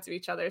amount of points of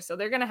each other. So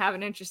they're going to have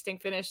an interesting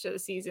finish to the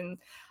season,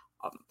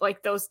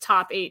 like those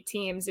top 8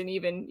 teams. And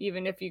even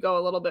if you go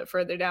a little bit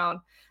further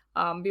down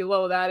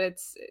below that,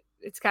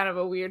 it's kind of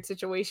a weird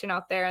situation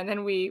out there. And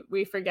then we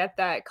forget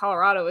that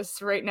Colorado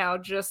is right now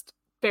just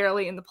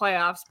barely in the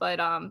playoffs, but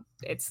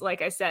it's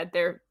like I said,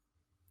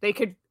 they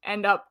could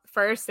end up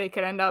first, they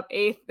could end up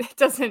 8th.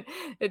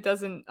 It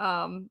doesn't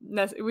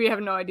we have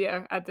no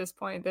idea at this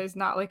point. There's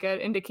not like an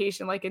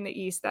indication like in the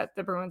East that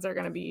the Bruins are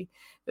going to be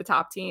the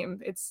top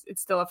team. It's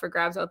still up for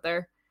grabs out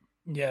there.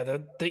 Yeah,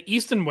 the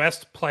East and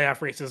West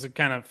playoff races have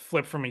kind of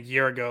flipped from a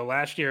year ago.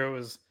 Last year it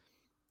was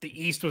the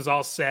East was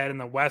all set and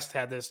the West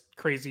had this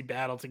crazy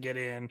battle to get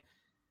in.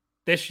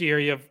 This year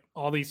you have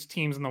all these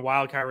teams in the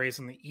wildcard race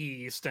in the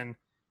East, and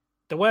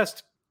the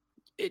West,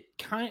 it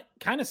kind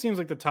of seems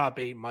like the top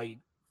 8 might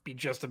be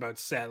just about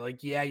set.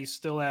 Like, yeah, you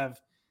still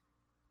have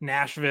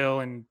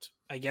Nashville and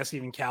I guess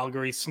even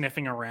Calgary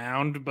sniffing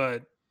around,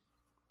 but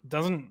it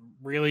doesn't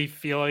really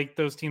feel like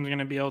those teams are going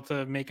to be able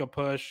to make a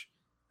push.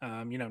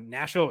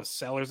 Nashville was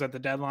sellers at the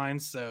deadline,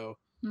 so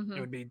it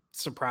would be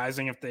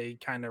surprising if they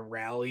kind of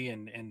rally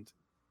and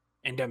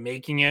end up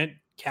making it.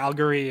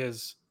 Calgary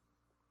is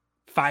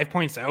 5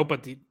 points out,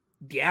 but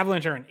the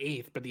Avalanche are in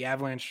 8th, but the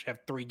Avalanche have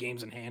 3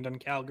 games in hand on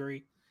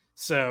Calgary.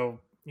 So,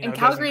 and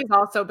Calgary's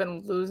also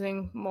been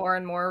losing more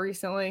and more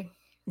recently.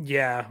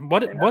 Yeah.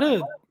 What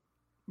a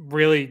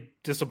really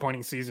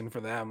disappointing season for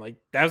them. Like,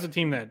 that was a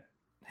team that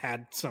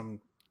had some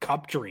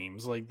cup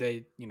dreams. Like,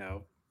 they,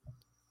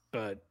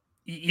 but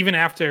even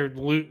after,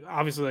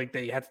 obviously, like,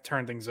 they had to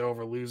turn things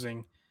over,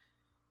 losing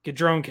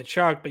Gaudreau and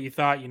Tkachuk, but you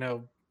thought,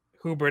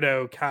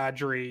 Huberdeau,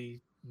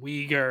 Kadri,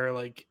 Weegar,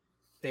 like,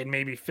 they'd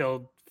maybe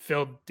filled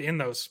in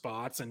those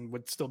spots and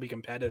would still be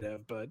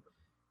competitive, but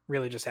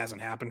really just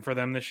hasn't happened for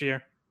them this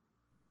year.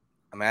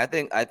 I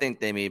mean, I think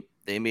they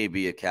may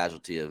be a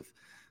casualty of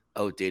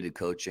outdated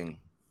coaching.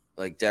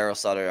 Like, Daryl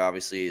Sutter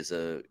obviously is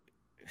a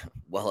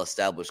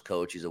well-established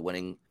coach. He's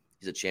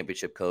a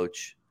championship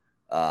coach.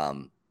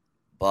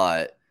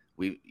 But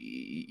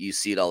you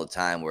see it all the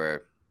time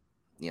where,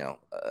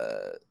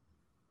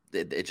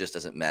 it just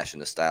doesn't mesh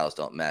and the styles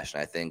don't mesh.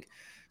 And I think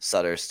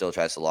Sutter still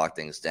tries to lock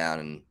things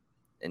down,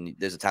 and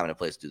there's a time and a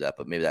place to do that.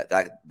 But maybe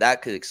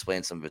that could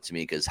explain some of it to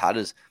me, because how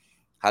does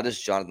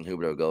Jonathan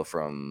Huberdeau go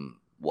from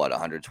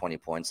 120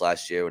 points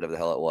last year, whatever the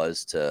hell it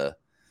was, to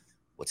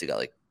what's he got,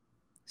 like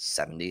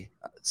 70,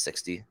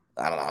 60?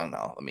 I don't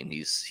know. I mean,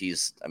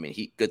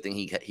 good thing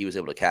he was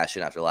able to cash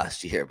in after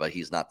last year, but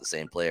he's not the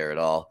same player at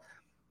all.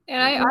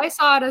 And I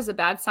saw it as a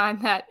bad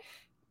sign that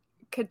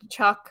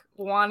Tkachuk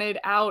wanted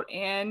out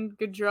and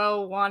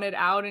Gaudreau wanted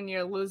out, and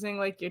you're losing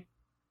like your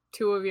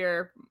 2 of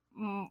your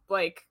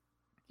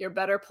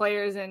better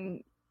players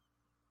and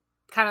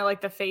kind of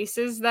like the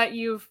faces that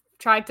you've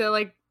tried to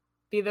like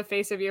be the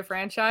face of your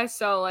franchise.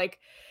 So like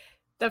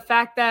the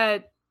fact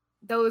that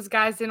those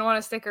guys didn't want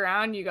to stick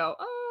around, you go,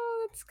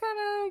 oh, it's kind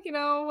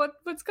of,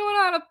 what's going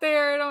on up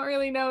there. I don't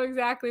really know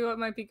exactly what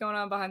might be going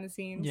on behind the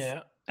scenes.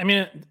 Yeah. I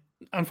mean,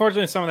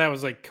 unfortunately, some of that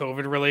was like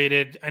COVID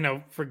related. I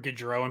know for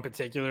Gaudreau in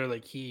particular,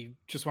 like he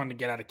just wanted to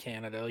get out of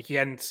Canada. Like he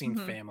hadn't seen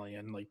family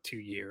in like 2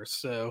 years.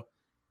 So,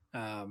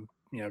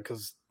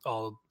 because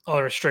all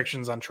the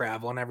restrictions on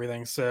travel and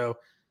everything. So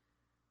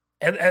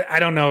I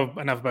don't know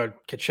enough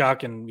about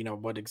Tkachuk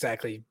and, what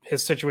exactly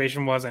his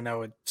situation was. I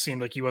know it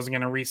seemed like he wasn't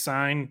going to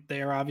re-sign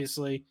there,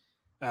 obviously.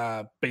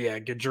 But yeah,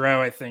 Gaudreau,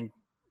 I think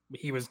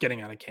he was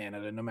getting out of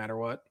Canada no matter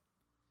what.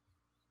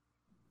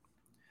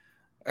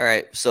 All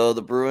right, so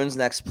the Bruins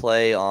next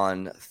play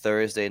on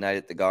Thursday night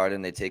at the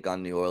Garden. They take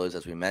on New Orleans,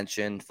 as we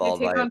mentioned. They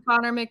take on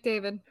Connor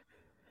McDavid.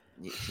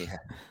 Yeah,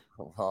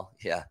 well,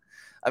 yeah.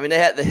 I mean,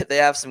 they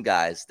have some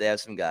guys.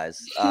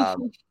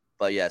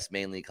 But yes,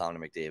 mainly Connor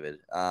McDavid.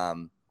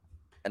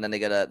 And then they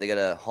get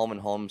a home and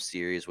home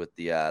series with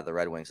the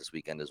Red Wings this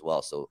weekend as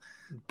well. So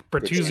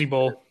Bertuzzi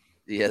Bowl.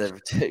 Yeah,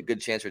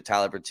 good chance for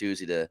Tyler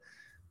Bertuzzi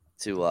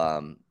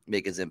to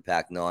make his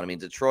impact known. I mean,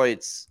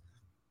 Detroit's.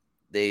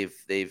 They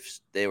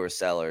were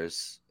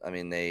sellers. I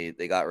mean, they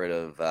got rid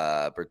of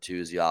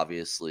Bertuzzi,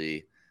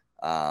 obviously.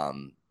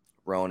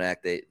 Ronak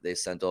they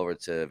sent over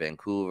to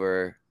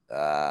Vancouver.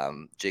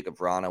 Jacob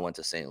Vrana went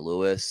to St.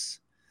 Louis.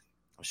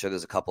 I'm sure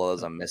there's a couple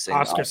others I'm missing.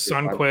 Oscar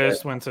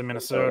Sundqvist went to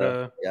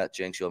Minnesota. Yeah,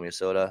 Jiangsu,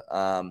 Minnesota.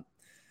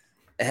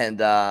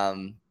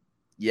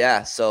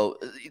 So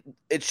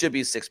it should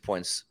be 6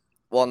 points.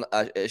 Well,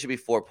 it should be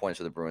 4 points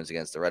for the Bruins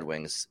against the Red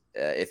Wings.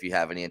 If you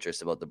have any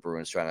interest about the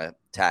Bruins trying to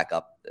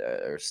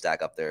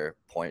stack up their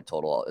point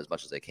total as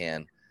much as they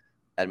can,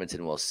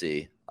 Edmonton will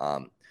see.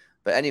 But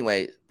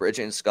anyway,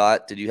 Bridget and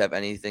Scott, did you have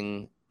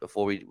anything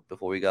before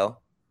we go?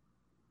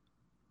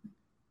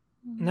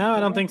 No, I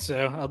don't think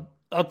so.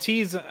 I'll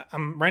tease.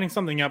 I'm writing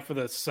something up for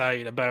the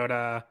site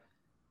about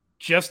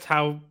just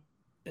how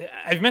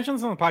I've mentioned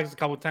this on the podcast a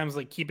couple of times,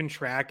 like keeping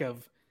track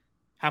of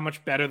how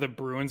much better the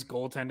Bruins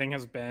goaltending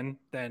has been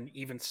than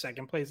even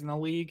second place in the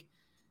league.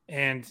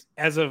 And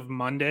as of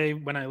Monday,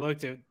 when I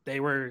looked at,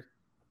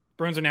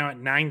 Bruins are now at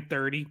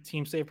 .930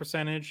 team save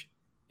percentage,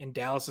 and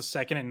Dallas is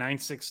second at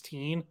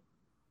 .916.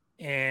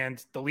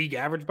 And the league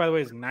average, by the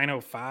way, is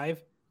 .905.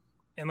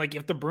 And like,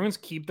 if the Bruins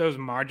keep those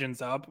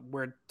margins up,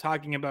 we're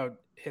talking about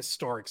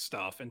historic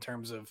stuff in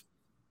terms of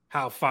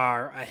how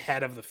far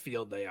ahead of the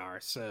field they are.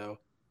 So,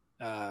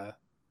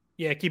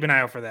 yeah, keep an eye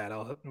out for that.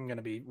 I'm going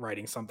to be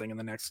writing something in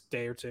the next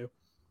day or two.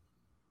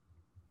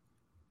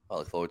 I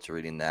look forward to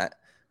reading that.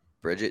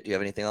 Bridget, do you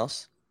have anything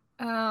else?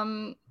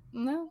 No,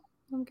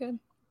 I'm good.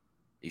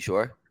 You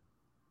sure?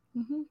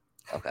 Mm-hmm.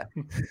 Okay.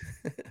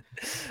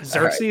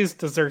 Xerxes,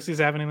 does Xerxes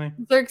have anything?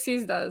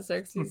 Xerxes does.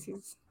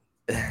 Xerxes.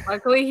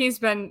 Luckily, he's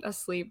been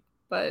asleep,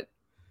 but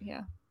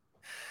yeah.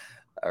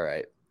 All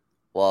right.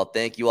 Well,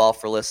 thank you all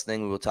for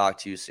listening. We will talk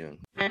to you soon.